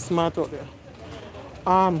Pricemart out there.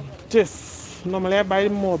 This. Normally I buy the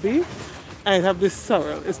Moby. I have this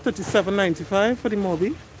sorrel. It's $37.95 for the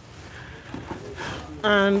Moby.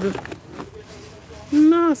 And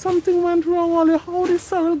nah, something went wrong. Ollie. How the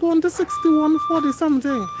sorrel going to $61.40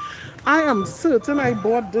 something? I am certain I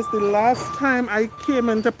bought this the last time I came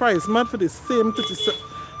into Pricemart for the same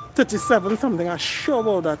 37 something. I'm sure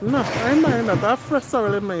about that. No, I'm buying that. I have fresh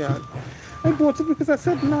sorrel in my yard. I bought it because I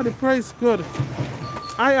said, no, the price good.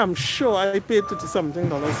 I am sure I paid $30 something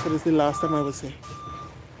for this the last time I was here.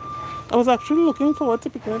 I was actually looking forward to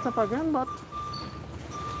picking it up again, but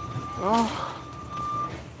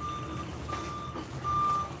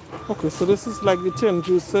okay, so this is like the 10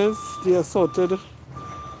 juices, the assorted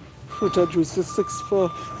fruit juices, 6 for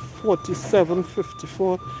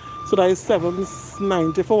 $47.54. So that is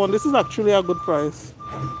 $7.90 for one. This is actually a good price.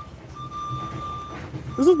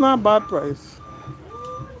 This is not a bad price.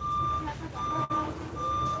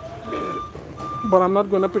 But I'm not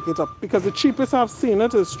going to pick it up because the cheapest I've seen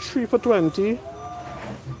it is 3 for $20.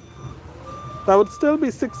 That would still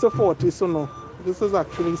be 6 for $40, so no. This is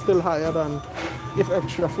actually still higher than if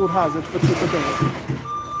Extra Food has it for 2 for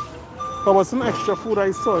 $20. But wasn't Extra Food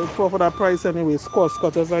I saw it for that price anyway. Squash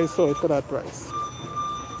cutters I saw it for that price.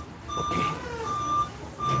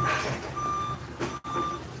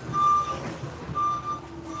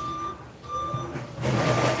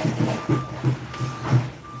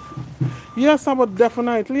 Yes, I would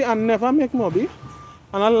definitely. I never make Moby.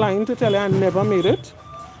 And I'm lying to tell you I never made it.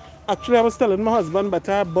 Actually, I was telling my husband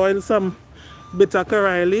better boil some bitter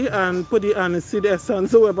Riley and put the aniseed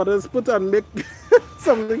essence or whatever just put and make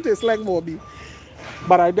something taste like Moby.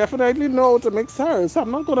 But I definitely know how to make sorrel, so I'm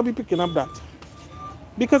not going to be picking up that.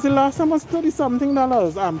 Because the last time was $30 something.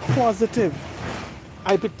 I'm positive.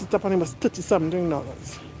 I picked it up and it was $30 something.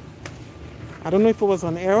 I don't know if it was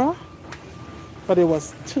an error, but it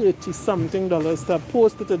was $30 something. To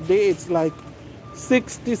post it today, it's like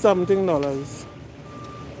 $60 something.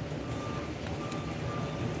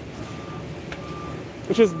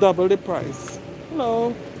 Which is double the price.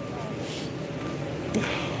 Hello.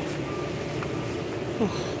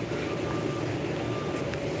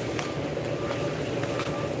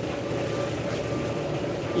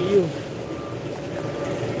 You.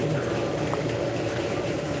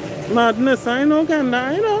 Madness, I know, Kanda,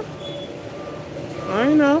 I know.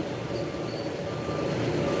 I know.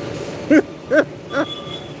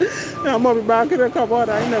 I'm gonna be back in the cupboard.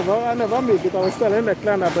 I never make it. I was telling the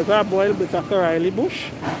clan that I boil bitter Riley bush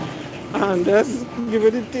and just give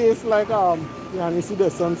it a taste like you see the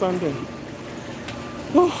sun something.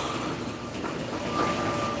 Oh.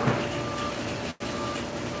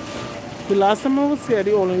 The last time I was here,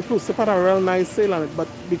 the all inclusive had a real nice sale on it, but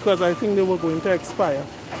because I think they were going to expire.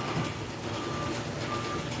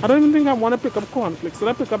 I don't even think I want to pick up cornflakes. Should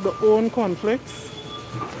I pick up the own cornflakes?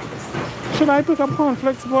 Should I pick up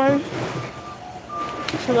cornflakes, boy?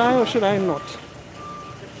 Should I or should I not?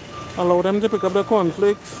 Allow them to pick up the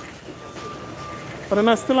cornflakes. But then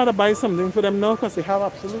I still have to buy something for them now because they have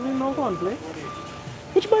absolutely no cornflakes.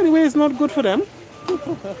 Which, by the way, is not good for them.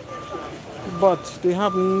 But they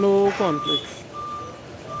have no cornflakes.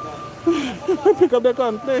 Pick up the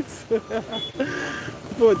cornflakes.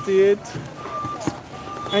 48.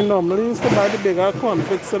 I normally used to buy the bigger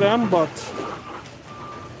cornflakes for them, but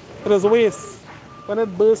it was a waste. When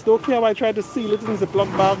it burst, don't care if I try to seal it in the Ziploc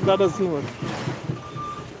bag, that doesn't work.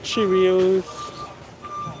 Cheerios.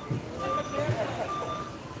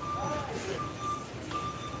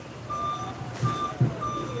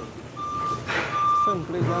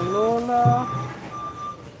 Simply granola.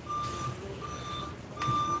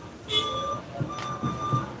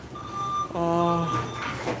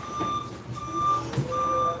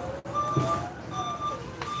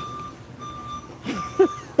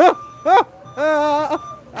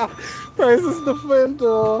 Price is different,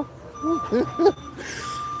 oh.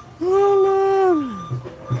 Oh, Lord.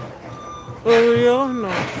 Oreo? No.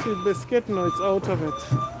 Sweet biscuit? No, it's out of it.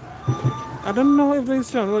 I don't know if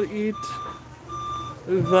this one will eat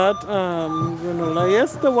that granola.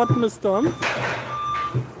 Yes, the what, Miss Tom?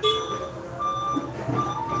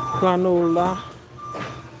 Granola.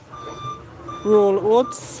 Roll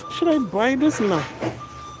oats. Should I buy this now?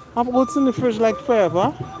 I have oats in the fridge like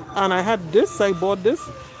forever. And I had this, I bought this.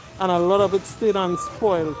 And a lot of it stayed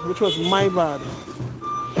unspoiled, which was my bad.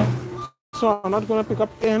 So I'm not going to pick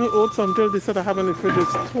up any oats until this that I have in the fridge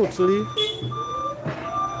is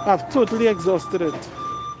I've totally exhausted it.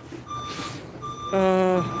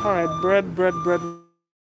 Alright, bread.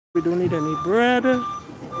 We don't need any bread.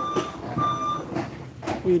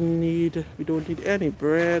 We don't need any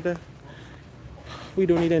bread. We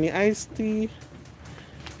don't need any iced tea.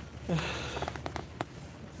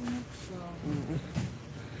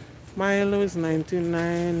 Milo is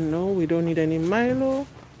 99. No, we don't need any Milo.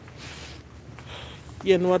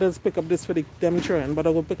 You know what? Let's pick up this for them children, but I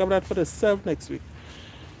will pick up that for the self next week.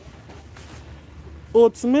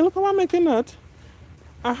 Oats milk, how am I making that?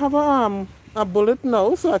 I have a bullet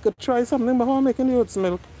now, so I could try something, but how am I making the oats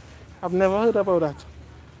milk? I've never heard about that.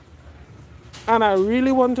 And I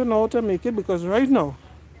really want to know how to make it because right now,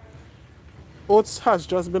 oats has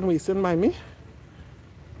just been wasted by me.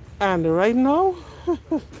 And right now,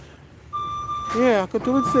 yeah, I could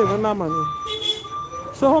do it saving that money.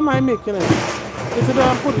 So how am I making it? Is it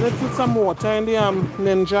putting it with some water in the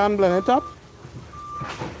Ninja and blend it up?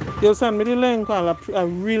 You'll send me the link. I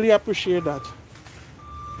really appreciate that.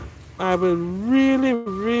 I will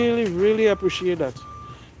really appreciate that.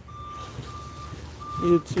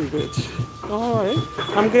 YouTube it. Alright.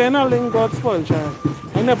 I'm getting a link God spoiled, child.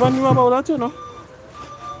 I never knew about that, you know.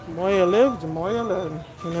 The more you live, the more you learn.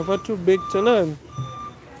 You're never too big to learn.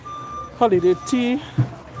 Holiday tea.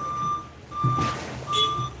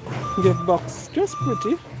 Gift box. Just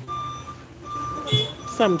pretty.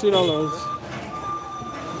 $70.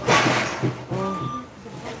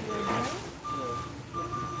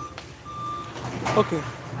 Okay.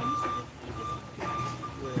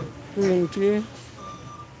 Green tea.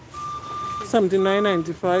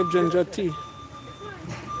 $79.95 ginger tea.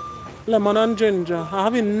 Lemon and ginger. I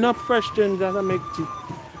have enough fresh ginger to make tea.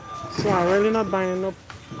 So I'm really not buying up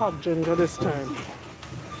hot ginger this time.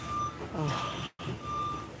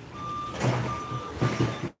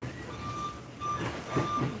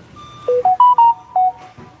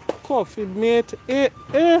 Coffee, mate.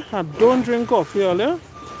 I don't drink coffee earlier.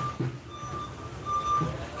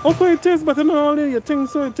 Okay, it tastes better than all the, you think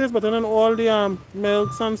so? It tastes better than all the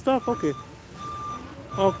milks and stuff? Okay.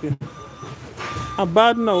 Okay. I'm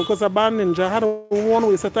bad now because I'm bad Ninja. I had a one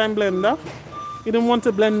waste of time blender. He didn't want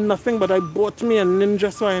to blend nothing, but I bought me a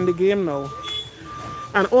Ninja so I'm in the game now.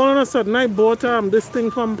 And all of a sudden I bought this thing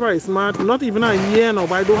from Pricemart. Not even a year now,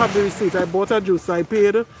 but I don't have the receipt. I bought a juicer. I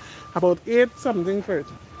paid about $8 something for it.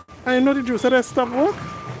 And you know the juicer that stopped work?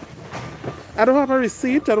 I don't have a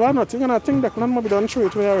receipt. I don't have nothing, and I think that none might be done through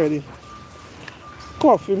it already.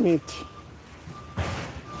 Coffee mate.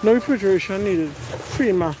 No refrigeration needed.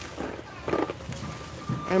 Prima.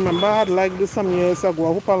 I remember I had liked this some years ago.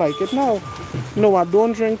 I hope I like it now. No, I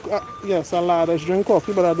don't drink, yes, a lot. I drink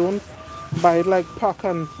coffee, but I don't buy it like pack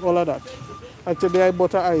and all of that. Like today I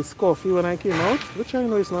bought an iced coffee when I came out, which I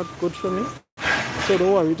know is not good for me. So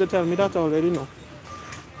don't worry to tell me that I already know.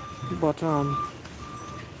 But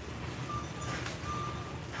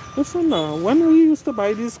Listen now, when we used to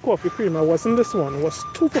buy these coffee creamer, wasn't this one? It was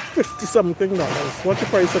 2 for $50 something. What's the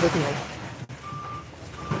price of it now?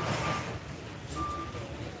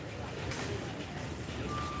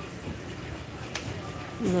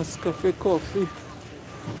 Nescafe coffee.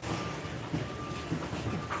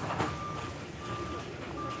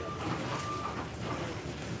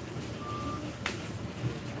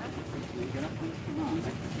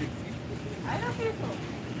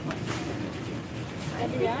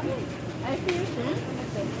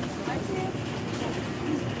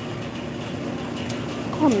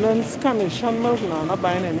 Condensed carnation milk now, I'm not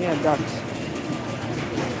buying any of that.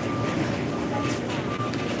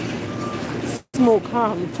 Smoke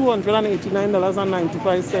ham,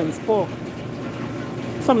 $289.95 pork.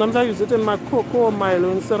 Sometimes I use it in my cocoa or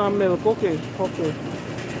Milo instead of milk. Okay.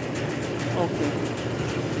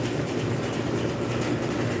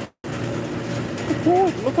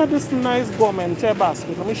 Oh, look at this nice gourmet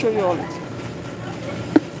basket. Let me show you all it.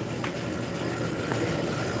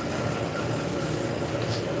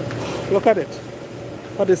 Look at it.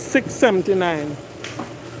 But it's $679.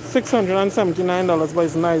 $679, but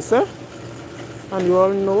it's nice, eh? And you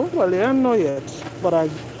all know, well, they don't know yet, but I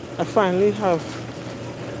finally have,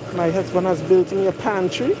 my husband has built me a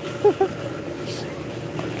pantry.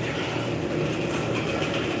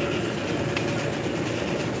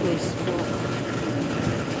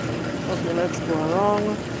 Okay, let's go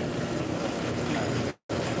around.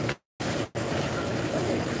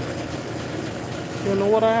 You know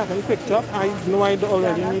what I haven't picked up? I know I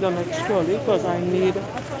already need an extra trolley because I need,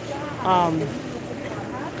 I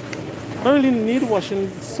don't really need washing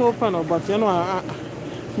soap, but you know, I'm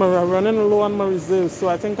running low on my reserves, so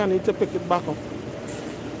I think I need to pick it back up.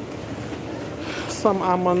 Some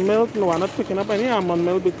almond milk. No, I'm not picking up any almond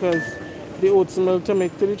milk because the oats milk to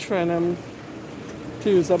make to the train to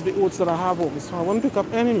use up the oats that I have over. So I won't pick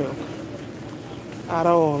up any milk at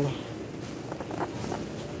all.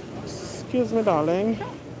 Excuse me, darling.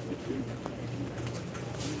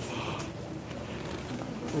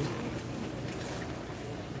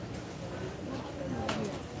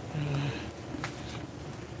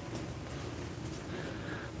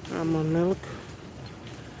 Almond milk.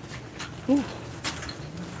 Ooh.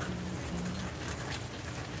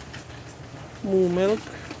 Moo milk.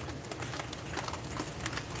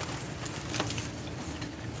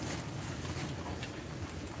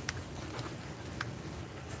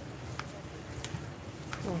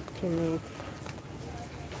 Okay, milk.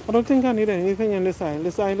 I don't think I need anything in this aisle.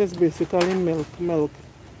 This aisle is basically milk.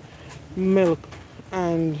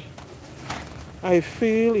 And I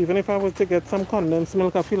feel even if I was to get some condensed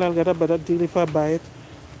milk, I feel I'll get a better deal if I buy it.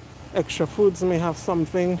 Extra Foods may have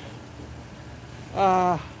something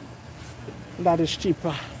that is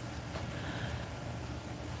cheaper.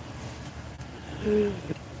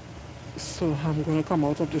 So I'm going to come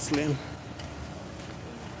out of this lane.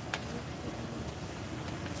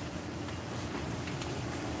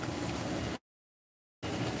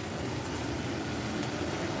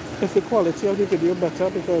 Is the quality of the video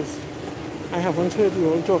better? Because I haven't heard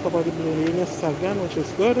you all talk about the Bologna again, which is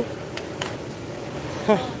good.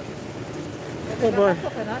 Oh boy,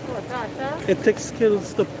 it takes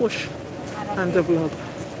skills to push and develop.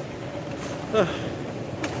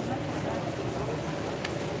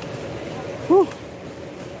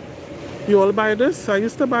 You all buy this? I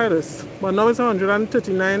used to buy this, but now it's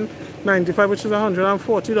 $139.95, which is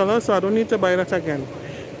 $140, so I don't need to buy that again.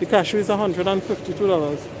 The cashew is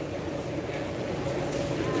 $152.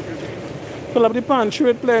 Fill up the pantry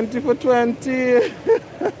with plenty for $20.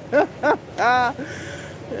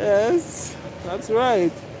 Yes, that's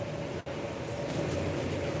right.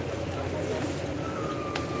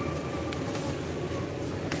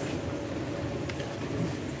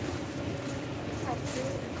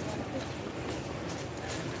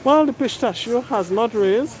 Well, the pistachio has not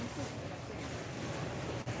raised.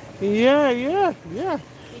 Yeah.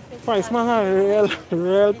 Pricemart are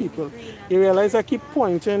real people. You realize I keep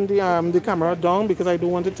pointing the camera down because I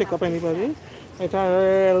don't want to take up anybody. It's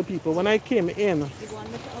real people. When I came in,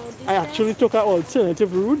 I actually took an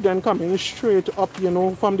alternative route than coming straight up,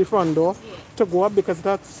 from the front door to go up because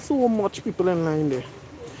that's so much people in line there.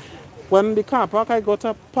 When the car park, I got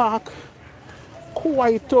to park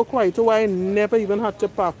quite a while. I never even had to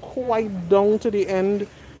park quite down to the end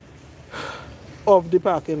of the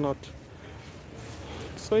parking lot.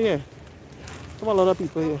 So yeah, there's a lot of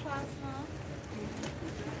people here.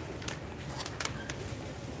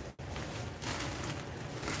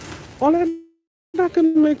 All I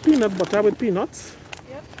can make peanut butter with peanuts.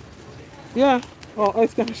 Yep. Yeah. Oh,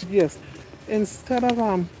 it's gosh, yes. Instead of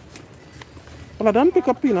Well, I don't pick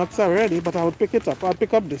up peanuts already, but I would pick it up. I'll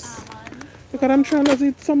pick up this. Because I'm trying to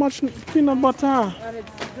eat so much peanut butter. And it's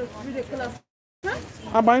just ridiculous.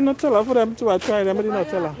 I buy Nutella for them too. I try them with the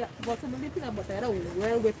Nutella. Yeah, but some of the peanut butter, I don't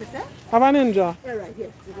well whip it, eh? Have a ninja? Yeah, right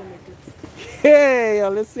here. You don't make it. Hey,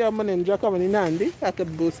 let's see how my ninja coming in handy. I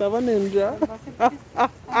could boost have a ninja.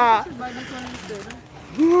 I should buy this one instead.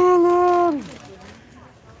 Oh, Lord.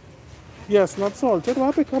 Yes, not salted.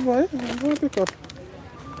 What I pick up, boy? What I pick up?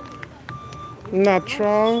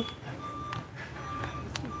 Natural.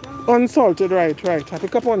 Unsalted, right. I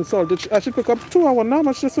pick up unsalted. I should pick up 2. I wonder how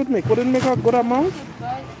much this would make. Would it make a good amount?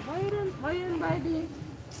 Why you didn't buy the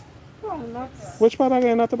strong nuts? Which part are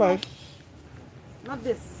you going to buy? Not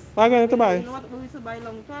this. What are you going to buy? You know what we used to buy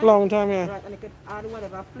long time? Long time, yeah. Right, and you could add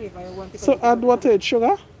whatever flavor you want. So add what to it?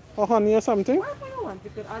 Sugar? Or honey or something? Whatever you want. You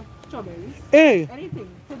could add strawberries. Hey! Anything.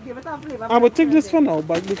 To give it a flavor. I would take this for now,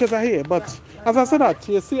 but because I hear. But as I said that,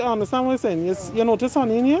 you see, I understand what you're saying. You notice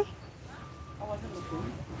honey in here? I wasn't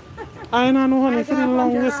looking. I ain't had no honey for the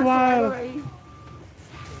longest while. Already.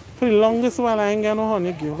 For the longest while, I ain't got no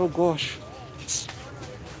honey, girl. Oh, gosh.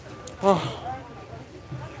 Oh.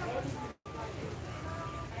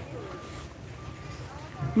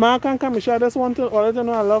 Mark and Kamisha, I just want to let you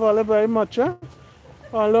know I love Olive very much. Eh?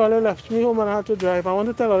 Although Olive left me home and I had to drive. I want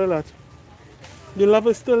to tell Olive that. The love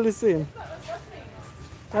is still the same.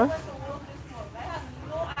 Huh?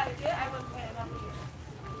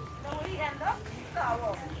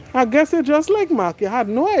 I guess you're just like Mark. You had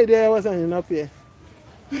no idea I was ending up here.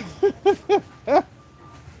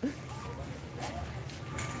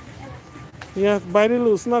 Yes, buy the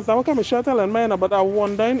loose nuts. I want to come short telling mine, but I'm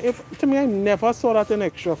wondering if, to me, I never saw that in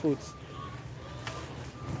Extra Foods.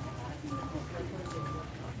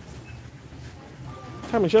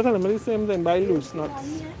 Come short telling me the same thing, buy loose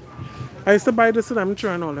nuts. I used to buy this and I'm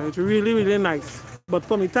trying all that. It's really, really nice. But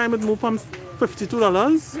for me, time it moved from $52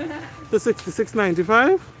 to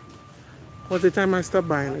 $66.95 was the time I stopped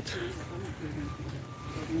buying it.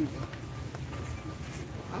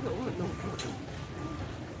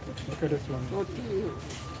 Look at this one.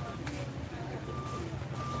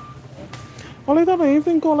 All I have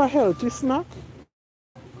anything called a healthy snack.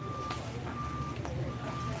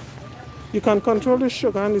 You can control the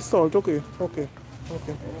sugar and the salt. Okay.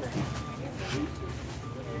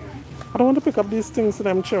 I don't want to pick up these things that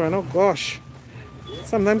I'm chewing. Oh gosh.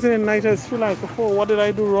 Sometimes in the night I just feel like, oh, what did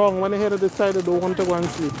I do wrong when I had to decide I don't want to go and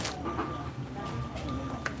sleep.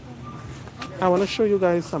 I want to show you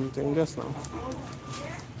guys something just now.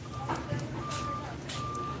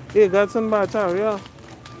 Hey, Gods and Bataria.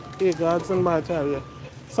 Hey, Gods and Bataria.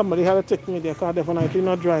 Somebody had to take me there because definitely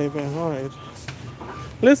not driving. Alright.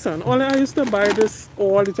 Listen, only I used to buy this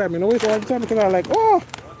all the time. You know, all the time because I was like, oh,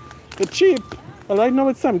 it's cheap. Well, right now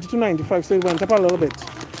it's $72.95, so it went up a little bit.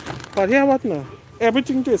 But here what now?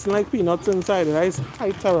 Everything tastes like peanuts inside it. It's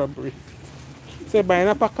high terrible. So you're buying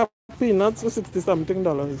a pack of peanuts for $60-something.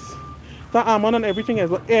 The almond and everything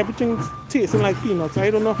else, but everything's tasting like peanuts.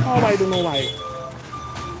 I don't know how, I don't know why.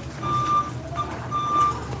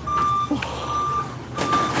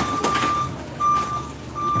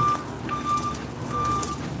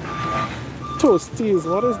 Toasties,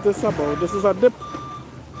 what is this about? This is a dip.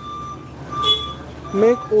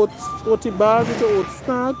 Make oaty bars with your oat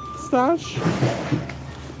starch.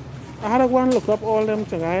 I had to go and look up all them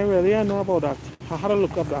things. I really know about that. I had to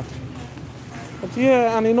look up that. But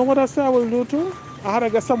yeah, and you know what I said I will do too? I had to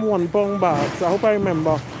get some 1 pound bags. I hope I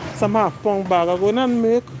remember. Some half pound bag. I go in and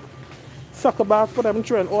make sucker bag for them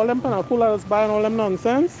children. All them panel coolers buying all them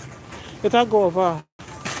nonsense. It'll go over.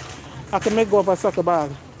 I can make go over sucker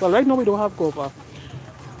bag. Well, right now we don't have guava.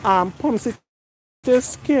 Pumpkin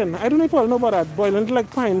skin. I don't know if you all know about that. Boiling it like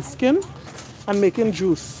pine skin and making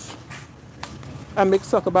juice. And make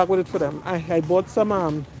sucker bag with it for them. I bought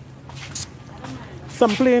some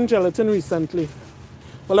plain gelatin recently.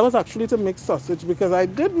 Well, I was actually to make sausage because I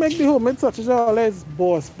did make the homemade sausage always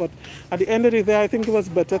boss, but at the end of the day I think it was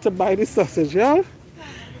better to buy the sausage, yeah?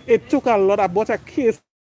 It took a lot. I bought a case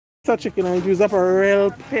of chicken and I used up a real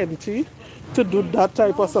plenty to do that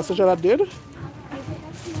type of sausage that I did.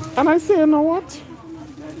 And I say, you know what?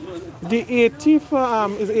 The 80 for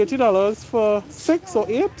is $80 for 6 or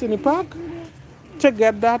 8 in the pack. To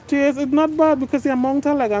get that taste, it's not bad because the amount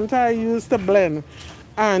of elegant I used to blend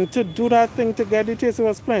and to do that thing to get the taste, it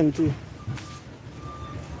was plenty.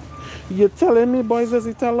 You're telling me boys does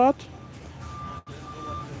it a lot?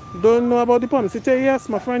 Don't know about the pumpkin? Yes,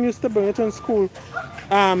 my friend used to bring it in school.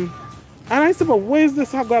 And I said, but where is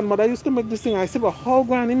this? Her grandmother used to make this thing. I said, but how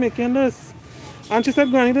Granny making this? And she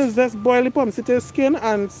said, Granny does just boil the pumpkin skin.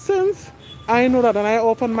 And since I know that, and I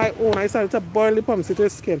opened my own. I started to boil the pomsicle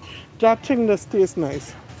skin. That thing just tastes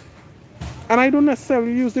nice. And I don't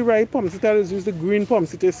necessarily use the right pomsicle, I just use the green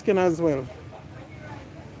pomsicle skin as well.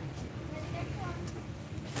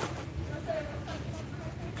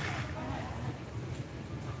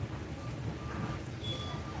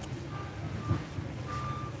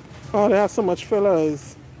 Oh, they have so much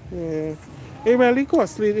fillers. Yeah. It really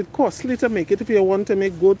costly. It's costly to make it if you want to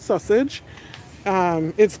make good sausage.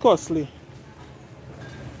 It's costly.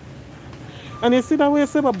 And you see that way I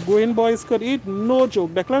say about growing boys could eat? No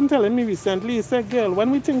joke. Declan telling me recently, he said, girl,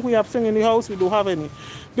 when we think we have things in the house, we don't have any.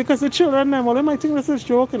 Because the children, them, well, they might think this is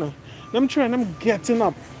joking. You know? Them trying, them getting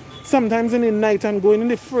up. Sometimes in the night and going in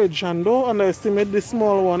the fridge and don't underestimate the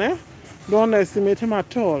small one, eh? Don't underestimate him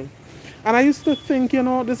at all. And I used to think, you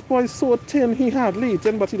know, this boy is so thin, he hardly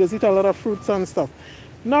eating, but he does eat a lot of fruits and stuff.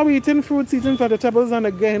 Now eating fruits, eating vegetables, and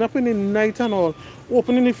again up in the night and all,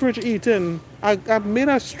 opening the fridge, eating. I made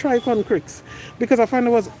a strike on Cricks because I found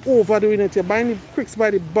I was overdoing it. You're buying the Cricks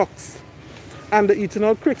by the box and they're eating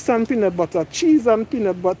out Cricks and peanut butter, cheese and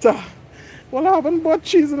peanut butter. Well, I haven't bought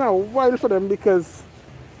cheese in a while for them because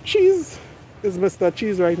cheese is Mr.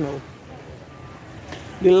 Cheese right now.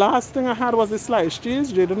 The last thing I had was the sliced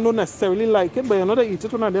cheese. They don't necessarily like it, but you know they eat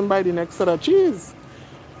it when I didn't buy the next set of cheese.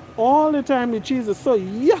 All the time the cheese is so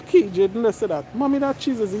yucky. Jaden said that. Mommy, that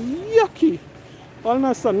cheese is yucky. All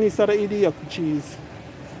my son needs to eat the yucky cheese.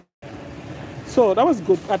 So that was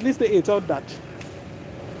good. At least they ate out that.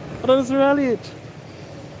 But that is really it.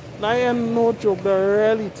 I am no joke,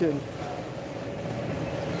 they're really eating.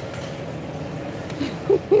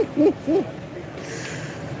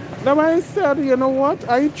 Now I said, you know what?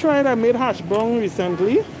 I made hash brown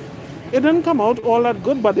recently. It didn't come out all that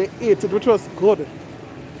good, but they ate it, which was good.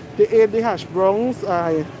 They ate the hash browns.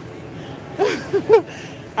 I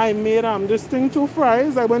made this thing 2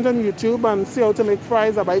 fries. I went on YouTube and see how to make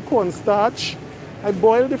fries. I buy cornstarch. I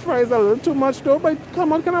boiled the fries a little too much though, but it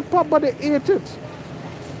come out kind of pop, but they ate it.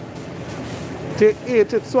 They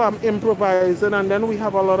ate it, so I'm improvising. And then we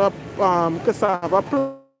have a lot of cassava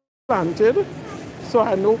planted. So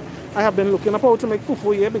I know I have been looking up how to make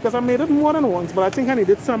fufu here because I made it more than once, but I think I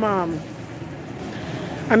needed some,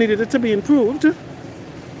 I needed it to be improved.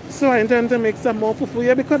 So I intend to make some more fufu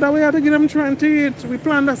here because that way I had to get them trying to eat. We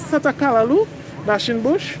planted a set of callaloo, dashing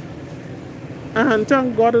bush. And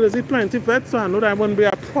thank God there's plenty of it, so I know that won't be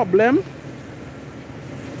a problem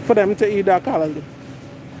for them to eat that callaloo.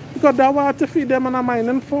 Because that way I have to feed them on a mine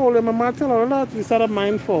and fowl. And my mom tell her that we start a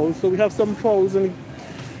mine fowl. So we have some fowls in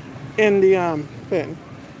the pen.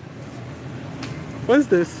 What's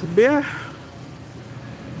this? Beer?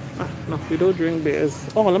 No, we don't drink beers.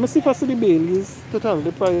 Oh, let me see if I see the Baileys to tell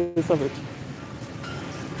the price of it.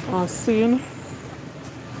 Seen.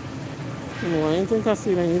 No, I don't think I've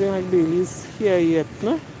seen anything like Baileys here yet,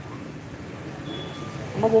 no?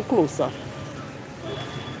 I'm gonna go closer.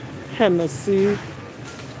 Hennessy.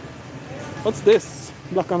 What's this?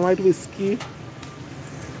 Black and white whiskey.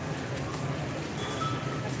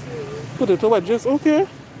 Potato wedges, okay.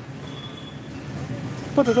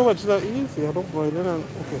 Potato wedges are easy. I don't boil it and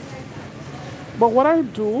okay. But what I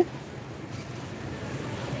do,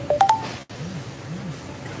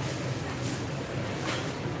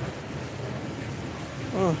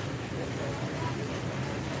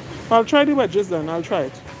 I'll try the wedges then. I'll try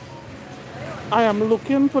it. I am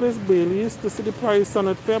looking for this Baileys to see the price on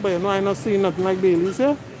it fair, but you know I'm not seeing nothing like Baileys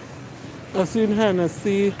here. I've seen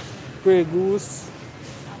Hennessy, Grey Goose,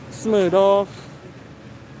 Smirnoff.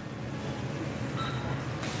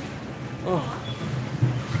 Oh.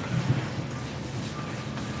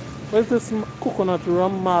 Where's this coconut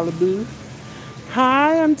rum Malibu?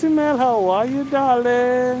 Hi, Auntie Mel, how are you,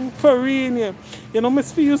 darling? Farina. You know,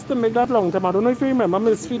 Miss Fee used to make that long time. I don't know if you remember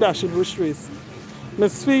Miss Fee that she bush race.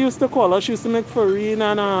 Miss Fee used to call her, she used to make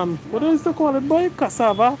farina and what do you used to call it, boy?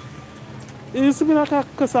 Cassava. It used to be like a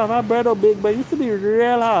cassava bread or baked, but it used to be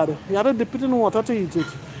real hard. You had to dip it in water to eat it.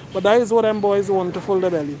 But that is what them boys want to fill the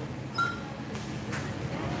belly.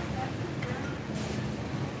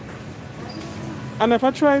 I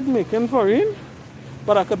never tried making farine,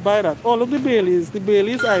 but I could buy that. Oh, look, the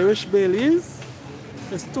Baileys, Irish Baileys.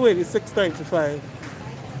 It's $286.95.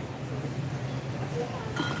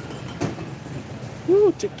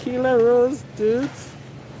 Ooh, tequila rose, dudes.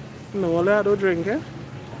 No, I don't drink it.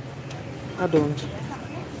 I don't.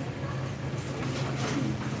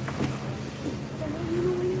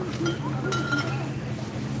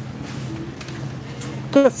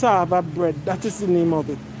 Cassava bread, that is the name of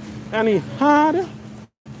it. And it's hard.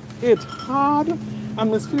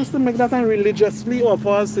 And Miss Fee used to make that and religiously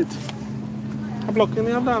offers it. I'm blocking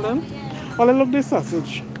you, darling. Well, look, this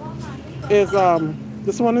sausage. is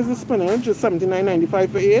this one is the spinach, it's $79.95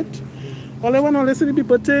 for 8. All I want to listen to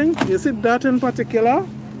people think, you see that in particular,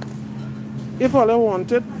 if all I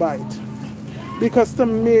want it, buy it. Because to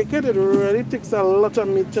make it, it really takes a lot of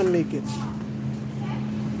meat to make it.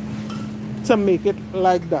 To make it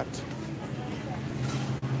like that.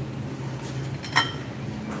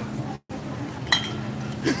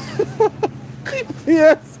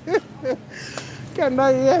 Yes. Can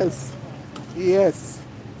I? Yes. Yes.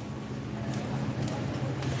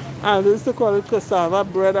 And they used to call it cassava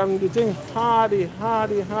bread. I'm getting hardy.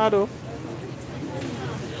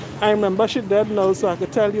 I remember she dead now, so I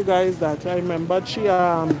could tell you guys that. I remember she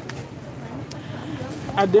I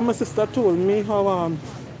did, my sister told me how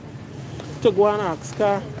to go and ask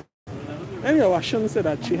her. Anyway, I shouldn't say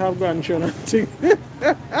that she have grandchildren.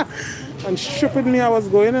 And stupidly I was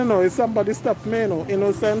going, somebody stopped me,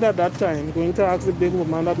 innocent at that time, going to ask the big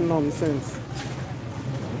woman that nonsense.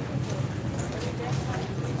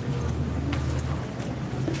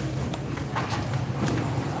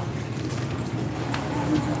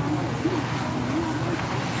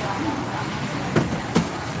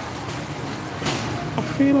 I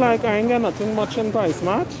feel like I ain't got nothing much in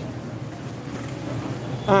Pricemart.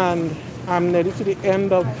 And I'm nearly to the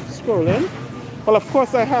end of scrolling. Well, of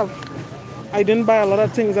course I didn't buy a lot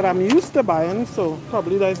of things that I'm used to buying, so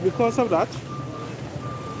probably that is because of that.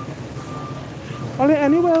 Only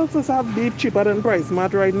anywhere else does have beef cheaper than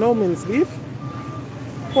Pricemart right now, minced beef.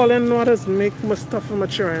 All I know is make my stuff for my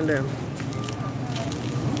children then.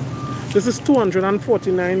 This is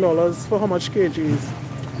 $249 for how much kgs?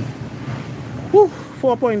 Whew,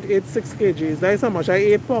 4.86 kgs. That is how much?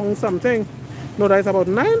 8 pounds something. No, that is about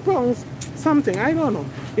 9 pounds something. I don't know.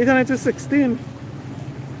 8 and 8 is 16.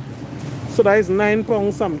 So that is 9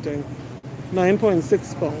 pounds something.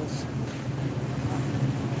 9.6 pounds.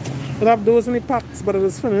 We'll have those in the packs, but it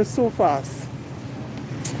is finished so fast.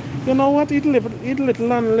 You know what? Eat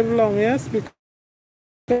little and live long, yes?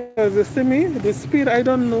 Because you see me, the speed, I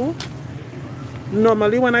don't know.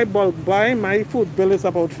 Normally when I bulk buy, my food bill is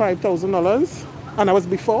about $5,000. And I was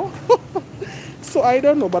before. So I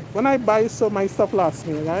don't know, but when I buy, so my stuff lasts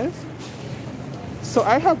me, guys. So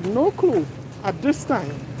I have no clue at this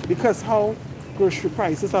time, because how grocery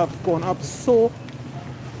prices have gone up so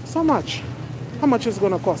much. How much is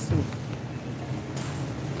going to cost me?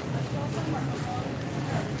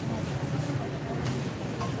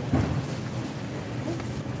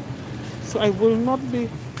 So I will not be,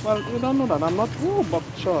 well, you don't know that I'm not, bok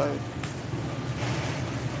choy.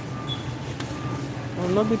 I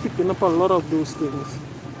will not be picking up a lot of those things.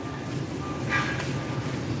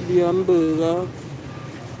 Beyond Burger,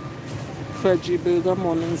 Veggie Burger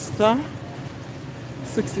Morningstar,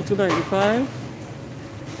 $62.95.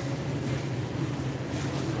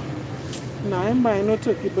 Now I'm buying no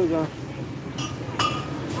turkey burger.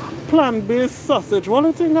 Plant-based sausage. What do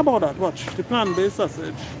you think about that? Watch the plant-based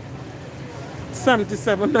sausage.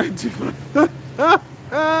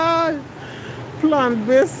 $77.95.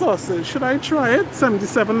 Plant-based sausage. Should I try it?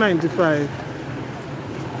 $77.95.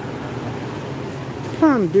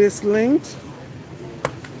 Plant-based linked.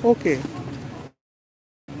 Okay.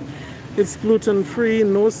 It's gluten-free,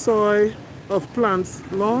 no soy, of plants.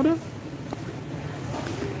 Lord.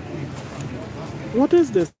 What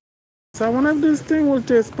is this? I wonder if this thing will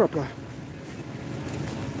taste proper.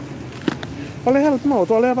 Will you help me out?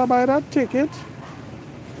 Will you ever buy that? Take it.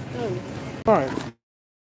 Alright.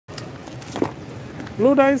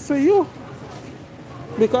 Blue dice for you.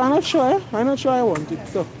 Because I'm not sure I want it.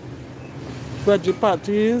 So veggie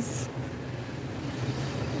patties.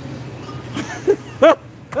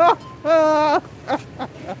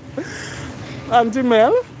 Auntie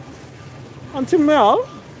Mel? Auntie Mel?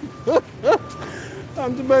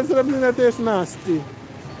 Auntie Mel said everything that tastes nasty.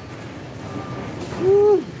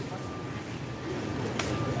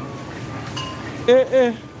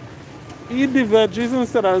 Eat the veggies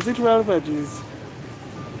instead. I'll eat real veggies.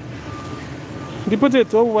 The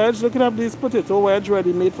potato wedge, look at this potato wedge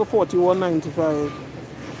ready made for $41.95.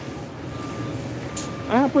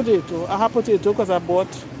 I have potato because I bought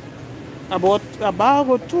a bag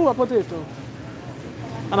or two of potato.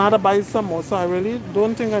 And I had to buy some more, so I really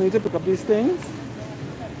don't think I need to pick up these things.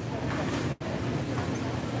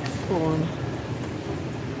 Go on.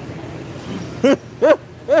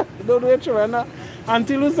 Don't do it, Joanna.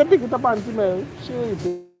 Auntie Lucy pick it up, Auntie Mel. She will eat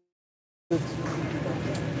it.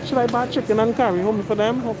 Should I buy chicken and carry home for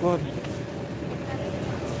them? Oh God.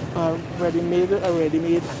 A ready-made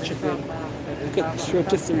chicken.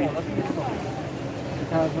 Rotisserie.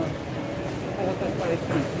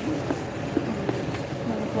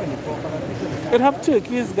 It have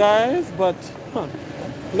turkeys, guys, but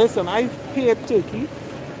Listen, I paid turkey.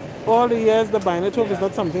 All the years the buying it is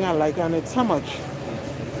not something I like, and it's how much?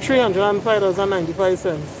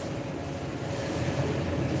 $305.95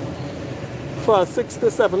 for a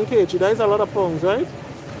 67 kg. That is a lot of pounds, right?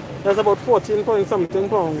 That's about 14 point something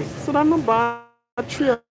pounds. So that's not bad.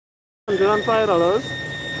 $305.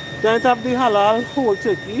 Then it have the halal whole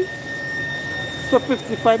turkey for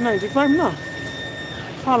 $55.95 now.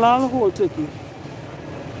 Halal whole turkey.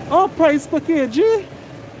 Oh, price per kg.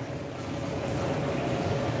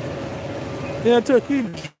 Yeah, turkey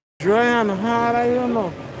dry and hard, I don't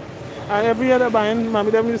know. And every year they're buying,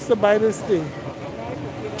 mommy them used to buy this thing.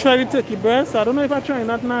 Try the turkey breast. I don't know if I try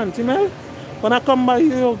that now, Auntie Mel. When I come by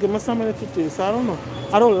here, you'll give me something to taste. I don't know.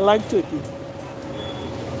 I don't like turkey.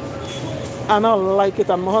 I don't like it,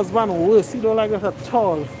 and my husband worse. He don't like it at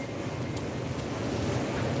all.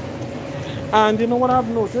 And you know what I've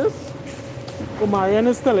noticed? Omarion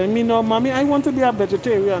is telling me, no, mommy, I want to be a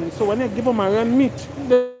vegetarian. So when you give Omarion meat,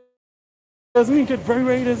 he doesn't eat it. Very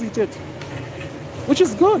rarely does eat it. Which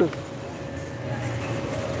is good.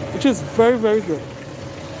 Which is very, very good.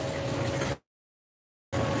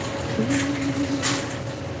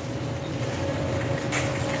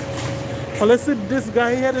 Well, let's see this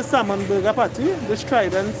guy here, the salmon burger patty. This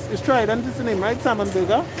Trident, it's Trident is the name, right? Salmon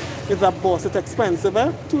burger. It's a boss. It's expensive,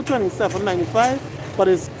 eh? $227.95, but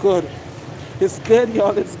it's good. It's good,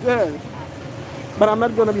 y'all. It's good. But I'm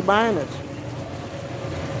not going to be buying it.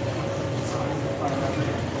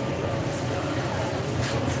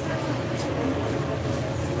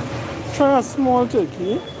 Try a small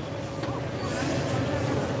turkey.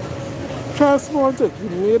 Try a small turkey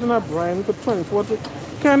made in a brine for $24.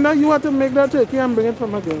 Kenda, you have to make that turkey and bring it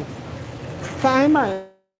from again. I'm buying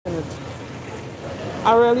it.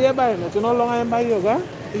 I really am buying it. You know how long I buy yogurt?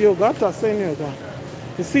 Yogurt or saying yogurt?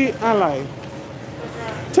 You see, I lie.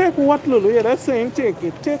 Take what, Lulu? Yeah, that's saying take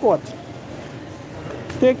it. Take what?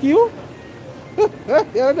 Take you?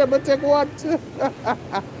 You never take what?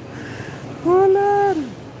 Oh, Lord.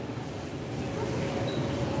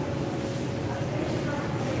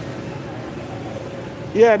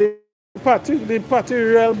 Yeah, the party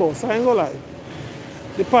real boss. I ain't gonna lie.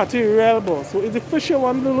 The party real boss. So is the fishy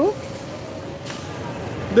one, Lulu?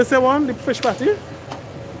 This one, the fish patty?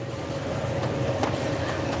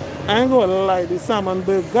 I ain't gonna lie, the salmon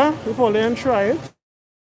burger. If only I try it.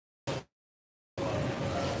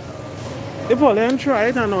 If only I try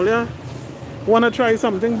it and only wanna try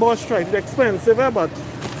something, boss try it. It's expensive, but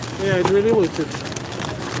yeah, it's really worth it.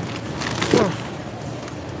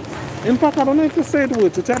 In fact, I don't know if to say it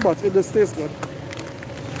worth it, but it just tastes good.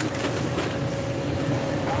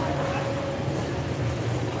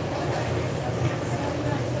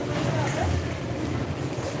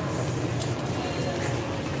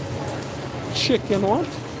 Chicken what?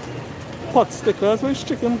 Pot stickers. Which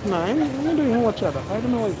chicken? 9? I don't even watch that. I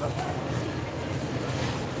don't know what is that.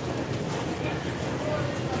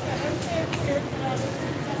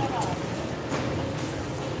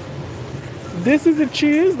 This is the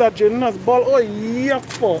cheese that Jaden has bought. Oh, yeah,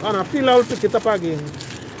 for. And I feel I'll pick it up again.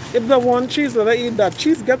 If the one cheese that I eat, that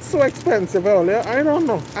cheese gets so expensive earlier. I don't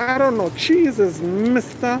know. I don't know. Cheese is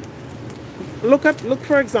Mr. Look,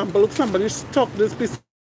 for example, look, somebody stuck this piece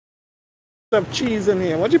of cheese in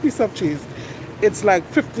here. What's your piece of cheese? It's like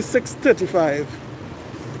 $56.35.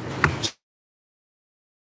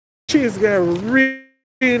 Cheese get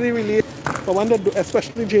really, really. But when they do,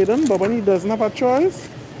 especially Jaden, but when he doesn't have a choice.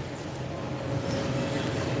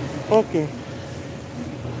 Okay.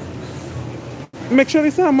 Make sure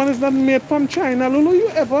the salmon is not made from China. Lulu, you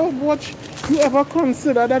ever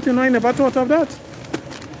consider that? You know, I never thought of that.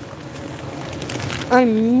 I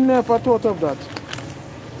never thought of that.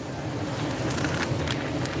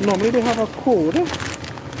 Normally they have a code.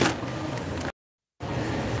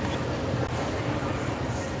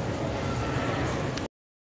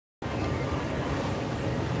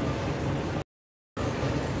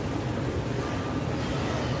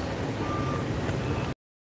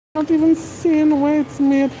 Not even seeing where it's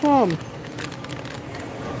made from.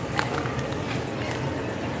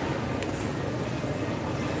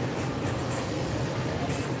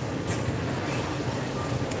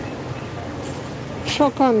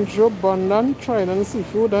 Chuck and Joe Bundan Trident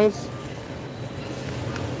seafood. That's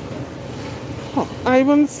I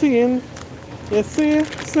haven't seen. You see,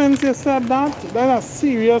 since you said that, that's a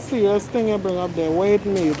serious thing you bring up there. Where it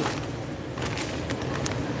made.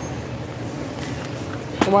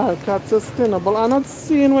 Wildcat sustainable. I'm not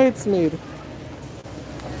seeing where it's made.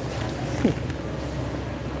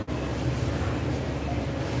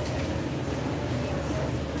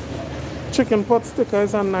 Chicken pot sticker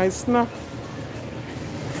is a nice snack.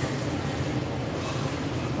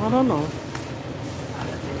 I don't know.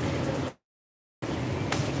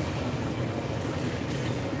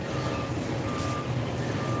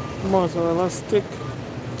 Mozzarella stick.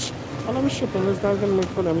 All I'm shipping is not gonna make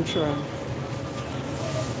for them try.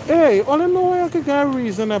 Hey, all I know where I could get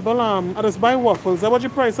reasonable. I just buy waffles. How much the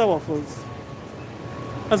price of waffles?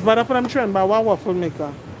 As better for them trying buy one waffle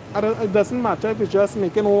maker. It doesn't matter if it's just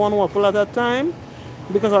making one waffle at a time,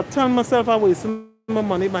 because I tell myself I'm wasting my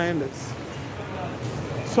money buying this.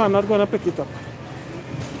 So I'm not gonna pick it up.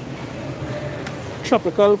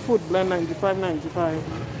 Tropical food blend 95.95.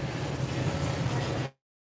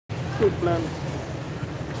 Food blend.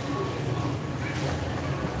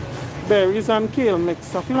 Berries and kale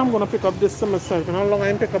mix. I feel I'm gonna pick up this for myself. And how long I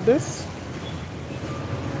can pick up this?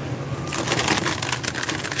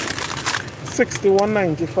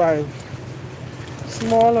 61.95.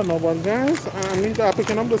 Smaller no, but guys, I'm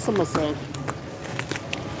picking up this for myself.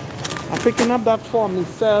 I'm picking up that for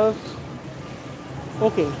myself.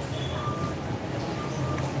 Okay.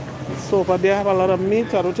 So but they have a lot of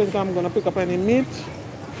meat. I don't think I'm gonna pick up any meat.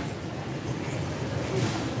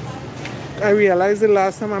 I realized the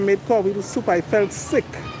last time I made cowheel soup, I felt sick.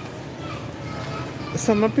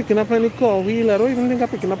 So I'm not picking up any cowheel. I don't even think I'm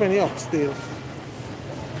picking up any oxtail.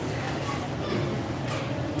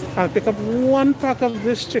 I'll pick up one pack of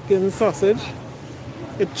this chicken sausage.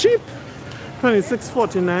 It's cheap,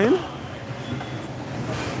 $26.49.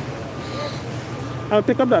 I'll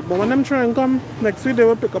pick up that, but when them try and come next week, they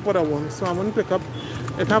will pick up other ones. So I'm going to pick up,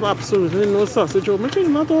 it have absolutely no sausage, which is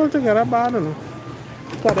not altogether bad, you know.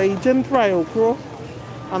 Because I eat fry okra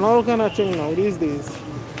and all kind of thing now these days.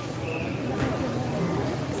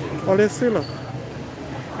 All they say, look,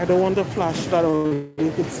 I don't want to flash that on.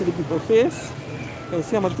 You could see the people's face. You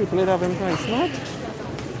see how much people they have in Pricemart?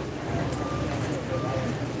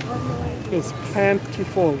 It's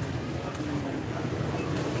plentiful.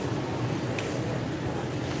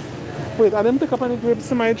 Wait, I didn't pick up any grapes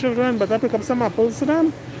to my children, but I pick up some apples to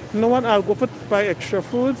them. You know what? I'll go for buy extra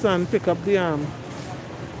foods and pick up the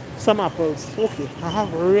some apples. Okay, I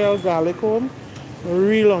have real garlic home,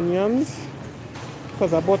 real onions,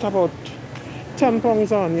 because I bought about 10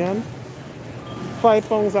 pounds of onion, 5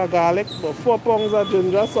 pounds of garlic, but 4 pounds of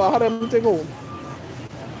ginger, so I had them to go.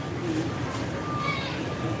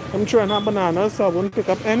 I'm trying to have bananas, so I won't pick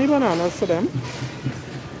up any bananas for them.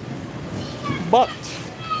 But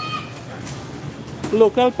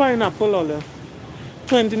local pineapple, all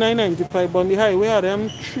 $29.95, but on the highway are them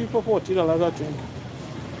 3 for $40, I think.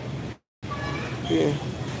 Yeah.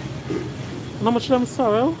 How much them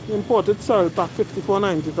sorrel? Imported sorrel pack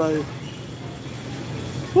 $54.95.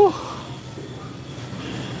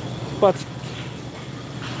 But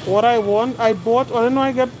what I want, I bought, I don't know,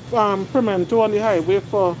 I get pimento on the highway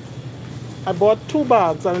for, I bought 2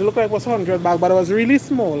 bags and it looked like it was 100 bags, but it was really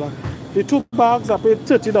small. The 2 bags I paid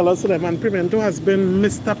 $30 for them, and pimento has been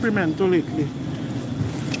Mr. Pimento lately.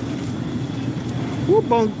 Oh,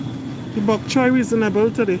 the bok choy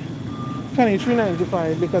reasonable today.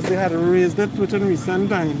 $23.95 because they had raised it within recent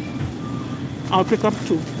time. I'll pick up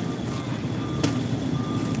 2.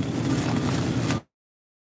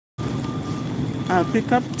 I'll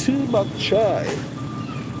pick up 2 bok choy.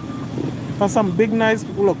 For some big nice,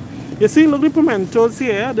 look. You see, look the pimentos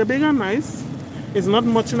here, they're big and nice. It's not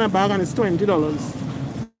much in a bag and it's $20.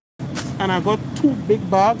 And I got 2 big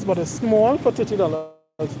bags, but they're small for $30.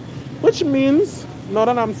 Which means, now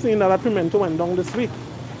that I'm seeing that pimento went down this week.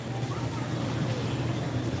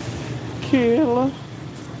 Kale.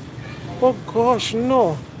 Oh gosh,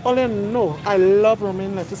 no. Olen, no. I love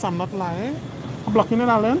romaine lettuce, I'm not lying. I'm blocking it,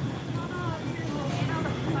 Alan.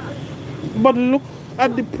 But look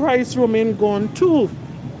at the price romaine gone too.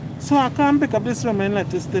 So I can't pick up this romaine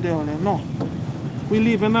lettuce today, Olen. No. We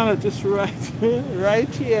leaving our lettuce right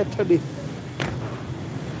here today.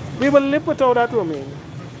 We will live without that romaine.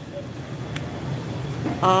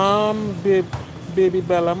 Baby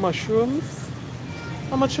Bella mushrooms.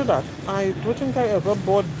 How much is that? I don't think I ever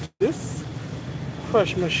bought this.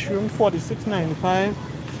 Fresh mushroom, $46.95.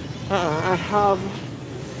 I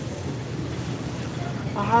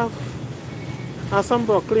have some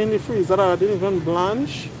broccoli in the freezer that I didn't even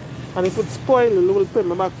blanch. And if it spoil, it will put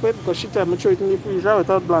me back for it because she told me to throw it in the freezer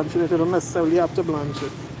without blanching it. You don't necessarily have to blanch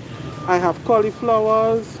it. I have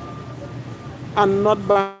cauliflowers and not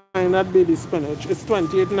buying that baby spinach. It's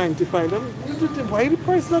 $28.95. Why the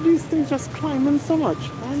prices of these things just climbing so much?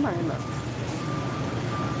 I mind that.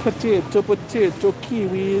 Potato,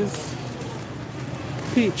 kiwis,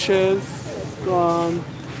 peaches,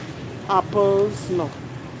 apples. No,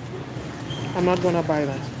 I'm not gonna buy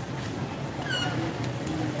that.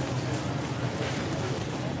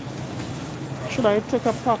 Should I take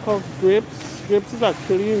a pack of grapes? Grapes is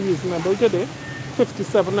actually reasonable today.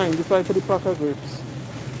 57.95 for the pack of grapes.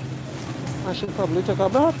 I should probably take a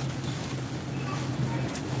that.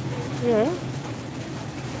 Yeah.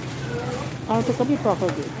 I'll take a big pack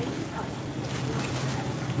of grapes.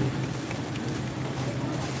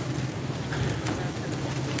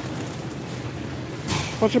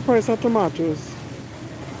 What's the price of tomatoes?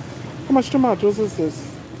 How much tomatoes is this?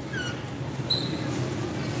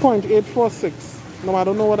 0.846. No, I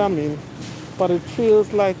don't know what I mean. But it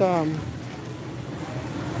feels like about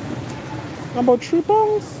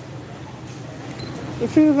 £3. It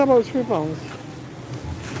feels about £3.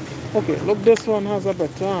 Okay, look, this one has a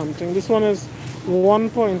better thing. This one is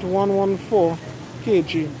 1.114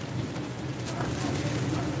 kg.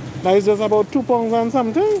 That is just about £2 and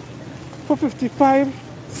something for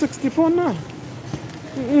 55.64 now.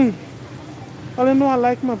 Well, you know I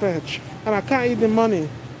like my veg and I can't eat the money,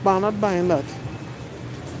 but I'm not buying that.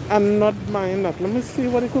 I'm not buying that. Let me see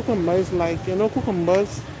what the cucumber is like. You know,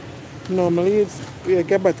 cucumbers, normally you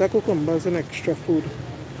get better cucumbers in extra food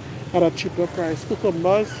at a cheaper price.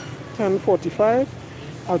 Cucumbers, $10.45.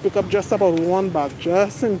 I'll pick up just about one bag,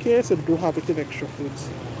 just in case it do have it in extra foods.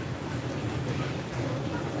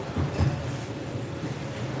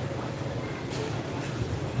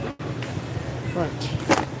 Right.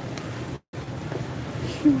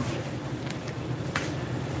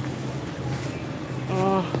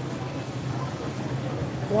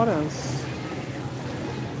 What else?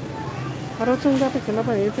 I don't think I'm picking up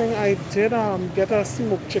anything. I did get a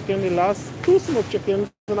smoked chicken, two smoked chickens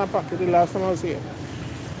in a packet the last time I was here.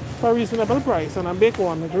 For a reasonable price, and a big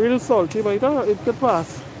one. It's really salty, but it could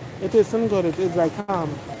pass. It isn't good, it's like ham.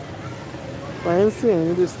 But I ain't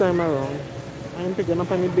seeing it this time around. I ain't picking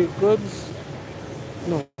up any baked goods.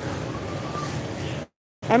 No.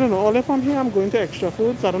 I don't know, all if I'm here I'm going to extra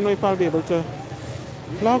foods. I don't know if I'll be able to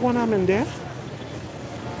log when I'm in there.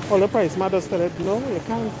 All the Pricemart does tell it, no, you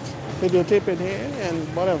can't videotape in here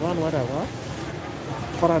and whatever.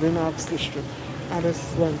 But I didn't ask this trip. I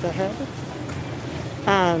just went ahead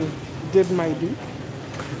and did my due.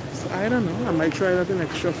 So I don't know, I might try that in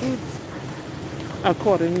extra foods.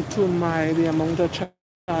 According to the amount of charge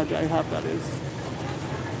I have, that is.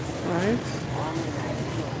 Right?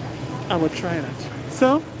 I would try that.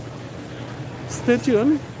 So, stay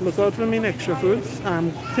tuned. Look out for me in extra foods. I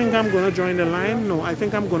think I'm going to join the line. No, I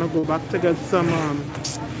think I'm going to go back to get some... I'm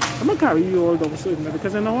going to carry you all those with me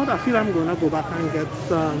because you know what? I feel I'm going to go back and get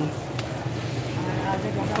some...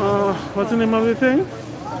 what's the name of the thing?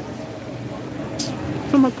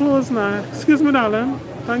 Some of my clothes now. Excuse me, darling.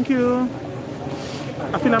 Thank you.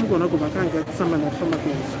 I feel I'm going to go back and get some of that for my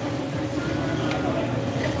clothes.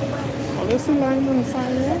 Oh, there's a line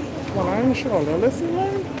inside here. Well, I ain't sure. Let's see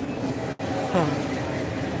line.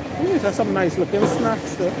 There's some nice looking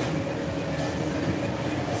snacks there.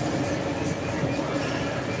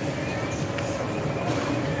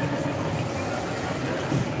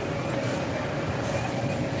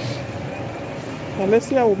 Now let's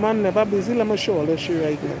see a woman never busy. Let me show her she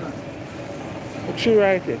right here. Look, she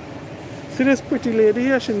right here. See this pretty lady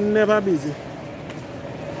here? She never busy.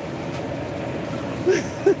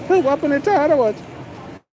 What happened to her or what?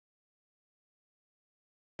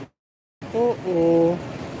 Oh.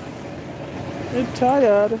 I'm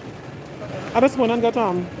tired. I just went and got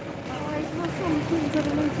all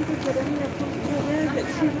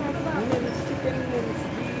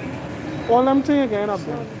them things again up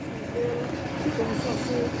there.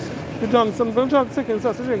 The Johnsonville chicken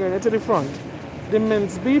sausage you're getting it to the front. The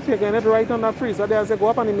minced beef you're getting it right on the freezer there as you go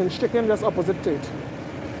up, and the minced chicken just opposite to it.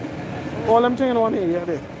 All them things in one area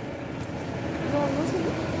there.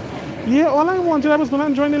 Yeah, all I wanted, I was going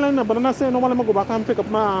to join the line now, but then I said, no, I'm going to go back and pick up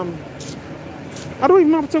my... I don't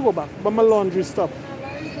even have to go back, but my laundry stuff.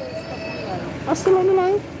 I'm still on the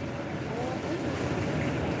line.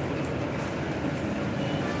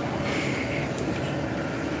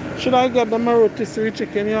 Should I get the rotisserie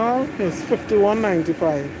chicken, y'all? It's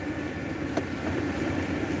 $51.95.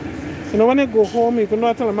 You know, when they go home, even though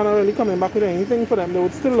I tell them I'm not really coming back with anything for them, they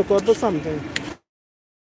would still look out for something.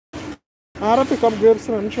 I had to pick up grapes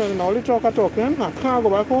and I'm trying all the talking. I can't go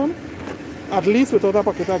back home, at least without a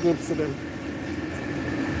packet of grapes today.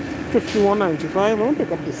 $51.95. I won't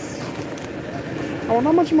pick up this. I wonder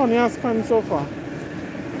how much money I spent so far.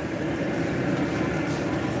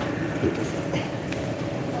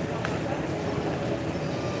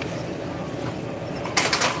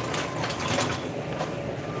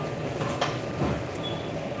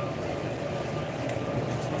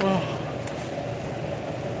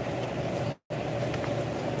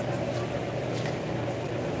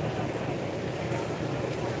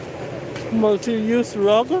 multi-use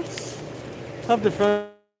rugs. Have different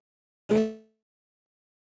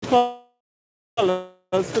colors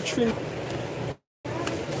for three.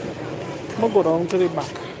 I'm gonna go down to the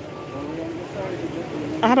back.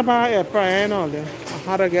 I had to buy an air fryer and all there. I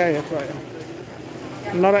had to get an air fryer.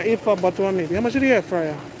 Not an 8 for but one maybe. How much is the air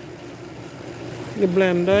fryer? The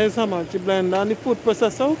blender is how much? The blender and the food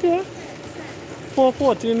processor, okay.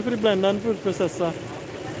 $4.14 for the blender and food processor.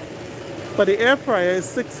 But the air fryer is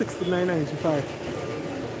 $669.95.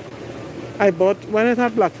 I bought when it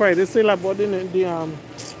had Black Friday sale. I bought the what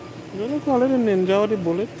do they call it, the Ninja or the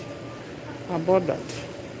Bullet? I bought that.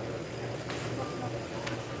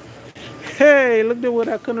 Hey, look the word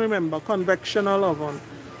I can remember. Convectional oven.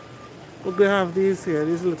 We're gonna have these here,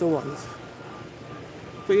 these little ones,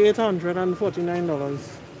 for $849.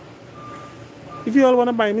 If you all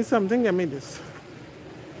wanna buy me something, get me this.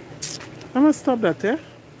 I'm gonna stop that, eh?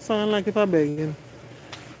 Sound like if I'm begging.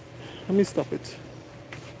 Let me stop it.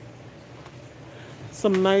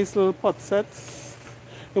 Some nice little pot sets.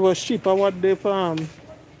 It was cheaper what they for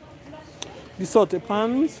the saute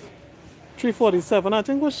pans. $3.47. I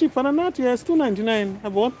think it was cheaper than that. Yes, $2.99. I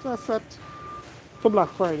bought a set for Black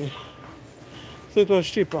Friday, so it was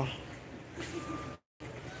cheaper.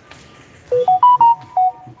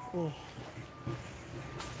 Oh.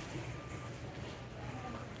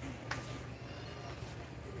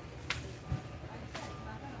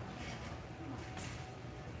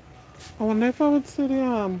 I wonder if I would see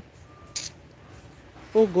the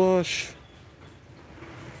oh gosh.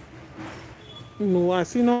 No, I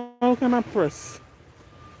see no kind of press.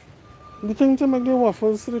 The thing to make the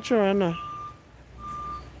waffles to the churn.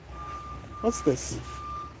 What's this?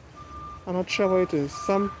 I'm not sure what it is.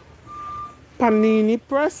 Some panini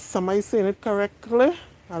press. Somebody saying it correctly.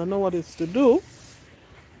 I don't know what it's to do.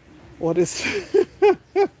 What is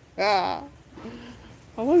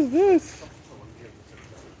what is this?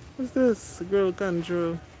 What's this? Girl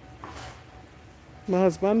control. My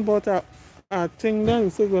husband bought a thing then. He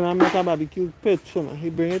said he's gonna make a barbecue pit for me. He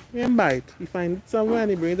bring it and buy it. He find it somewhere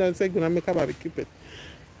and he bring it and say he's gonna make a barbecue pit.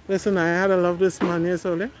 Listen, I had to love this man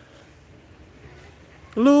yesterday.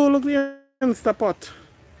 Look the Instapot.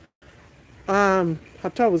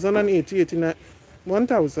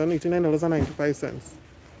 $1,089.95.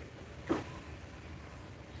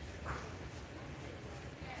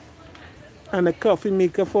 And the coffee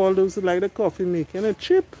maker for all those who like the coffee maker. And it's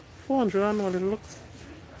cheap.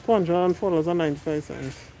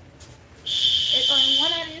 $404.95.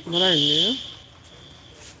 What I mean?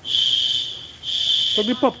 For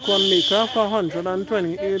the popcorn maker for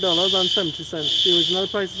 $128.70. The original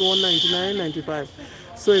price is $199.95.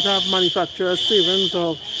 So it have manufacturer savings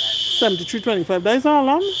of $73.25. That is all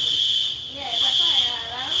alarm?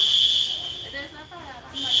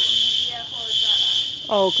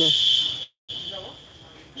 Oh, okay.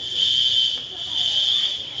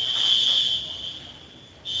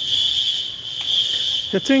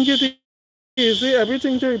 You think it is easy,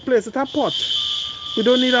 everything to replace it a pot. We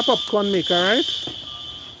don't need a popcorn maker, right?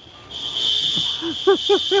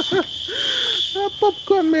 A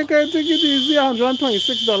popcorn maker, I think it is easy,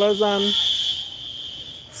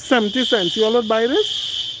 $126.70. You all would buy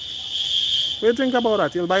this? What do you think about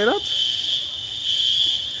that? You'll buy that?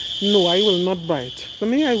 No, I will not buy it. For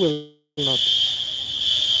me, I will not.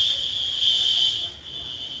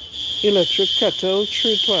 Electric kettle,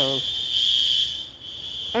 $312.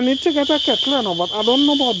 I need to get a kettle now, but I don't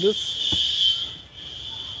know about this.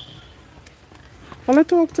 Well, I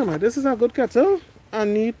talk to me. This is a good kettle. I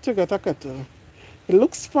need to get a kettle. It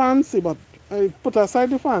looks fancy, but I put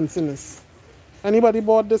aside the fanciness. Anybody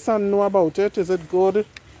bought this and know about it? Is it good?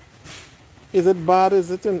 Is it bad? Is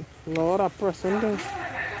it in Lord of person?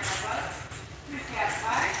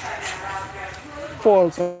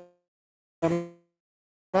 False.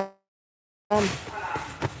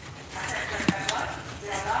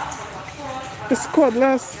 It's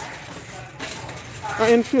cordless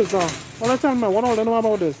infuser. All I tell me, what all I know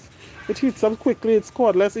about this? It heats up quickly, it's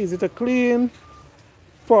cordless, easy to clean.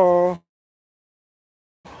 For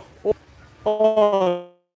oh,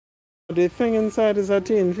 the thing inside is a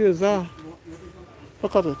tea infuser.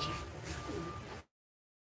 Look at it.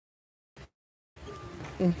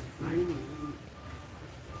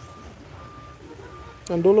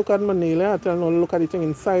 And don't look at my nail, I tell you, look at the thing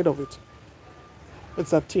inside of it.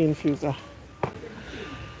 It's a tea infuser.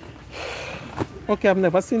 Okay, I've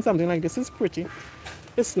never seen something like this. It's pretty.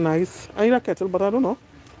 It's nice. I need a kettle, but I don't know.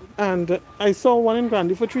 And I saw one in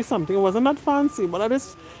Grandy for $3 something. It wasn't that fancy, but I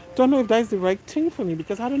just don't know if that is the right thing for me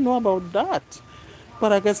because I don't know about that.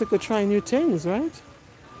 But I guess I could try new things, right?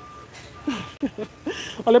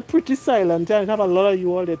 All the pretty silent and have a lot of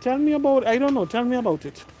you all there. Tell me about, I don't know, tell me about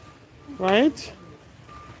it. Right?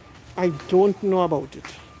 I don't know about it.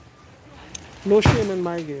 No shame in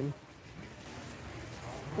my game.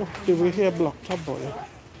 Oh, the way here blocked up, boy.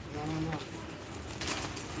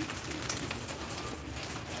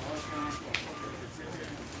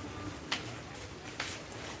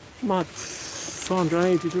 Mats,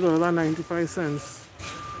 $182.95.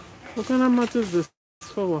 What kind of mat is this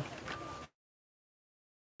for what?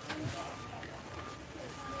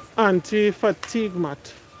 Anti-fatigue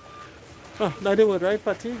mat. Oh, that's the word, right?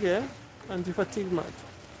 Fatigue, yeah? Anti-fatigue mat.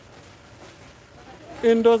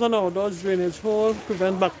 Indoors and outdoors drainage hole,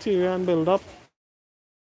 prevent bacteria and build up.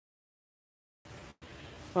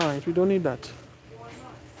 Alright, we don't need that.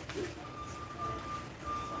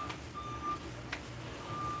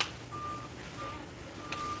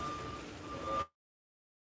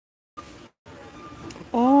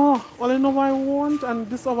 Oh, well, I know what I want, and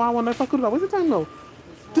this is what I wonder if I could have. What's the time now?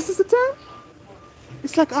 This is the time?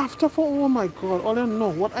 It's like after 4. Oh my god, all I know.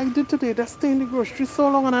 What I did today, that's stay in the grocery so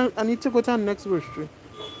long, and I need to go to the next grocery.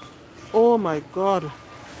 Oh my god.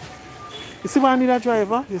 You see why I need a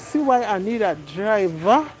driver? You see why I need a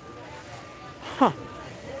driver? Huh.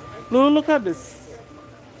 Look at this.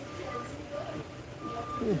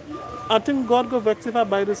 I think God go vex if I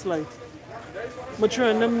buy this light. But sure,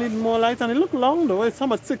 and them need more light, and it look long though. It's how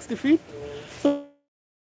much, 60 feet? So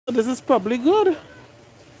this is probably good.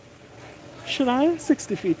 Should I?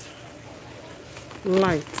 60 feet.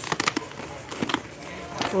 Light.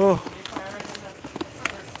 Oh.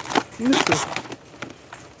 Listen.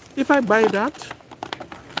 If I buy that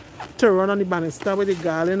to run on the banister with the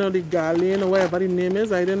garland or the garland or whatever the name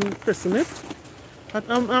is, I didn't christen it. But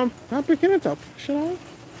I'm picking it up. Should I?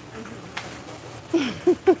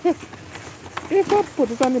 If I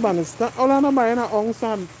put it on the banister, all I'm buying an ounce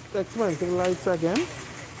and expensive lights again.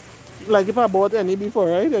 Like if I bought any before,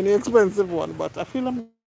 right? Any expensive one. But I feel I'm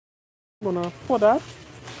gonna put that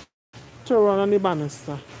to run on the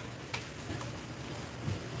banister.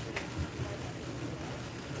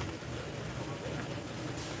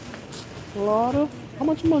 Lord, how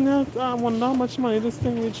much money? I wonder how much money this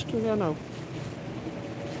thing reached to here now.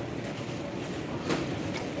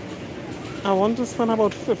 I want to spend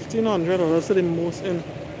about $1,500 at the most in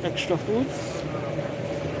extra foods.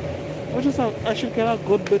 Which is I should get a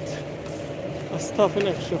good bit of stuff in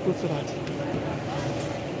extra foods for that.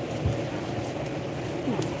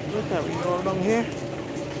 Look at we go down here.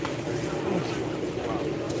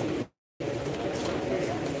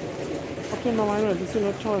 Okay, no, I know this is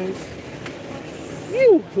no choice.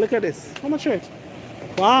 Ew, look at this. How much is it?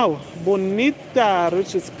 Wow, Bonita,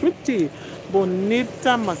 which is pretty.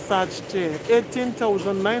 Bonita massage chair,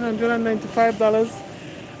 $18,995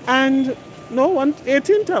 and no,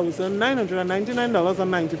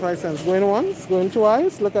 $18,999.95. Going once, going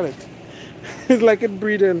twice. Look at it. It's like it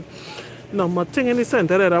breathing. No more thing in the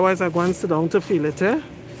center, otherwise I go and sit down to feel it. Eh?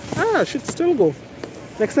 Ah, should still go.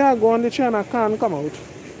 Next time I go on the chair and I can't come out.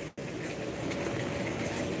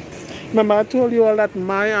 Remember I told you all that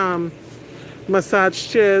my massage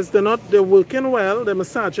chairs, they're working well, they're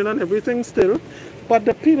massaging and everything still, but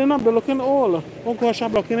the peeling up, they're looking old. Oh gosh,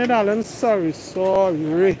 I'm blocking it, darling. Sorry.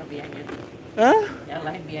 Huh?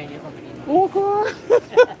 Oh god.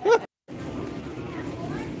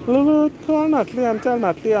 Lulu, call Natalie and tell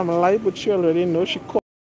Natalie I'm live, but she already knows she called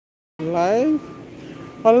live.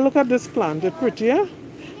 Oh, look at this plant, it's pretty, eh?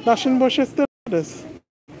 Dashing bush is still this.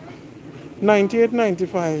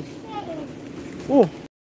 $98.95. Oh.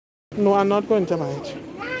 No, I'm not going to buy it.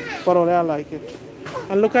 But only I like it.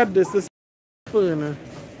 And look at this fern.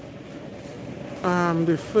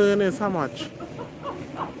 The fern is how much?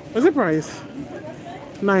 What's the price?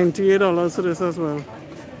 $98 for this as well.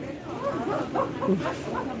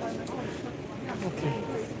 Okay.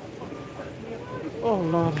 Oh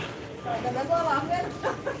Lord.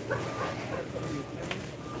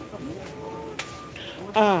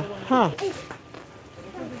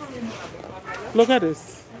 Look at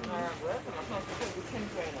this.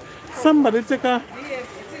 Somebody take a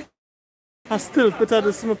still picture of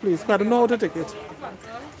this, please. Because I don't know how to take it.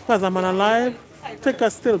 Because I'm on a live. Take a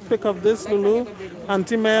still pic of this, Lulu.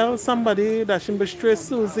 Auntie Mel, somebody, Dashing Bush Trace,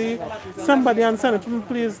 Susie. Somebody and send it to me,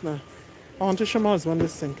 please. Now. I want to show my husband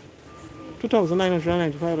this thing.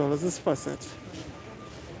 $2,995. This first set.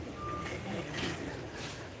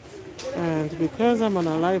 And because I'm on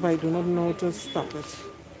a live, I do not know how to stop it.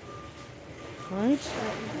 Right?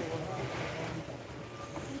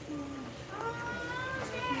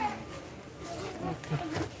 Okay.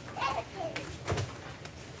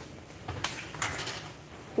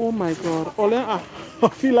 Oh my God. I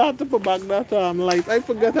feel I had to put back that light. I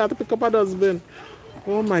forget I had to pick up a dustbin.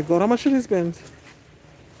 Oh my God. How much should this been?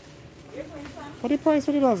 What the price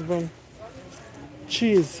for the dustbin?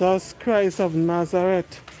 Jesus Christ of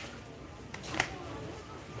Nazareth.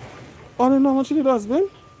 Oh, you know how much the dustbin?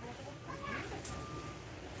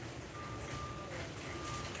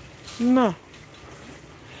 No.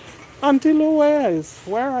 Auntie Lou,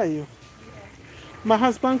 where are you? My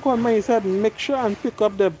husband called me, he said, make sure and pick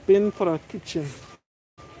up the bin for the kitchen.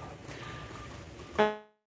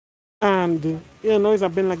 And, you know, it's a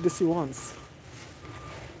bin like this he wants.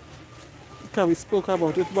 Because we spoke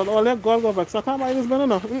about it, but all that gold go back, so I can't buy this bin,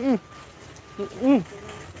 no.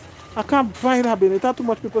 I can't buy that bin. It's not too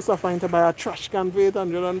much people suffering to buy a trash can for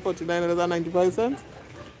 $849.95.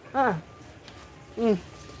 Ah.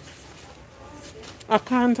 I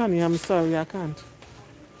can't, honey, I'm sorry, I can't.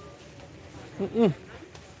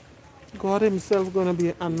 God himself gonna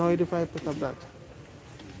be annoyed if I pick up that.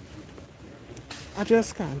 I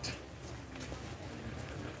just can't.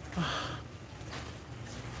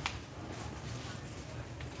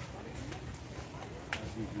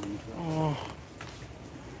 Oh.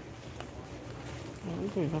 I'm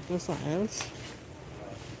going up this aisles.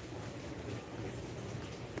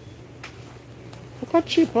 Look at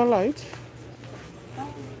cheaper light.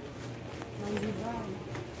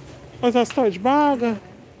 Oh, it's a storage bag.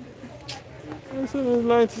 This is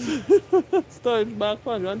light. Storage bag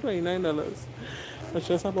for $129. That's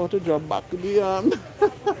just about to drop back to the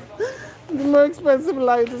the more expensive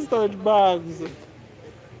light is storage bags.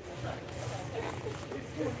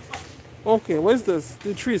 Okay, what's this?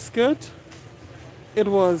 The tree skirt. It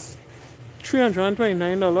was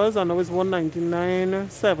 $329 and now it's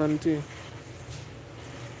 $199.70.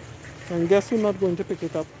 And guess who's not going to pick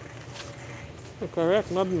it up? You're correct,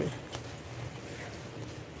 not me.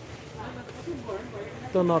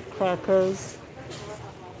 The nutcrackers.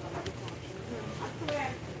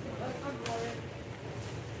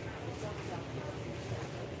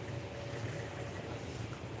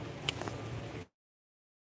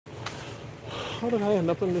 How did I end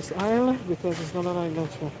up in this aisle? Because it's not an aisle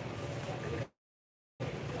that's for.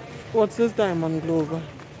 What's this diamond globe?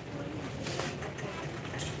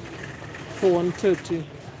 For $130.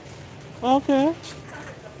 Okay.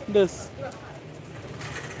 This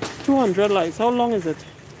 200 lights. How long is it?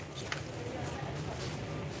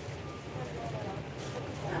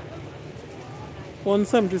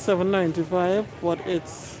 $177.95, but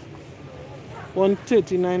it's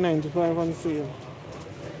 $139.95 on sale.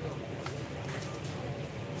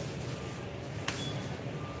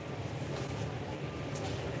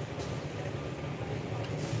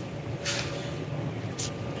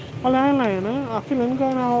 Well, I feeling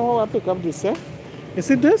kind of how I pick up this, eh? You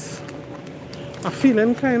see this? I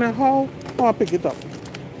feeling kind of how I pick it up.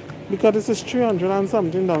 Because this is $300 and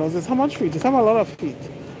something. It's how much feet? It's have a lot of feet.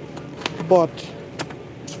 But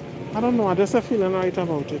I don't know, I just a feeling right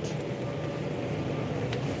about it.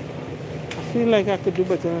 I feel like I could do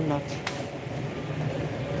better than that.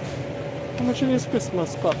 How much are these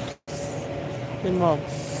Christmas cups? The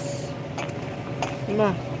mugs?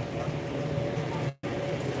 Nah.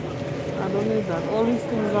 I don't need that. All these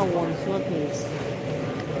things are wants, not needs.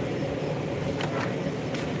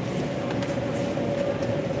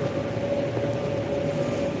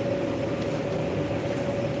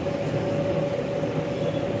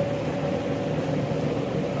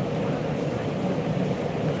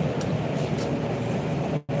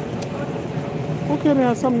 Okay, there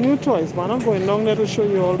are some new toys, but I'm not going down there to show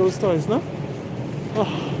you all those toys, no?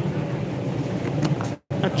 Oh.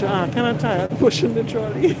 I'm kind of tired pushing the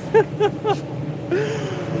trolley.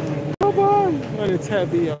 Come on! And it's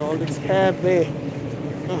heavy, y'all. It's heavy.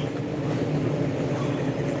 Oh.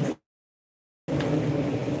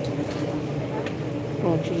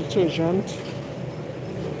 On to the detergent.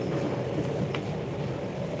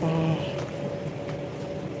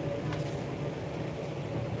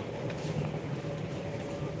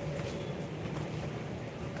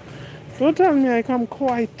 Don't tell me I come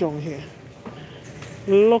quite down here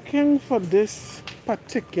looking for this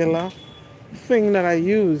particular thing that I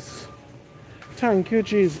use. Thank you,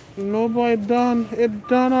 jeez. No boy, done. It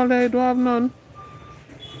done all day. You don't have none.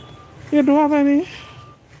 You don't have any.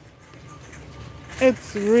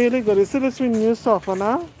 It's really good. You see this new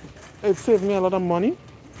softener? It saved me a lot of money.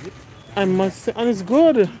 I must say, and it's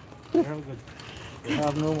good. Very good. They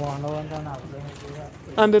have no more, no one can have them.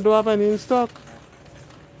 And they don't have any in stock.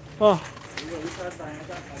 Oh.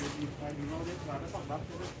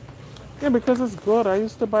 Yeah, because it's good. I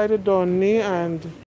used to buy the Donny and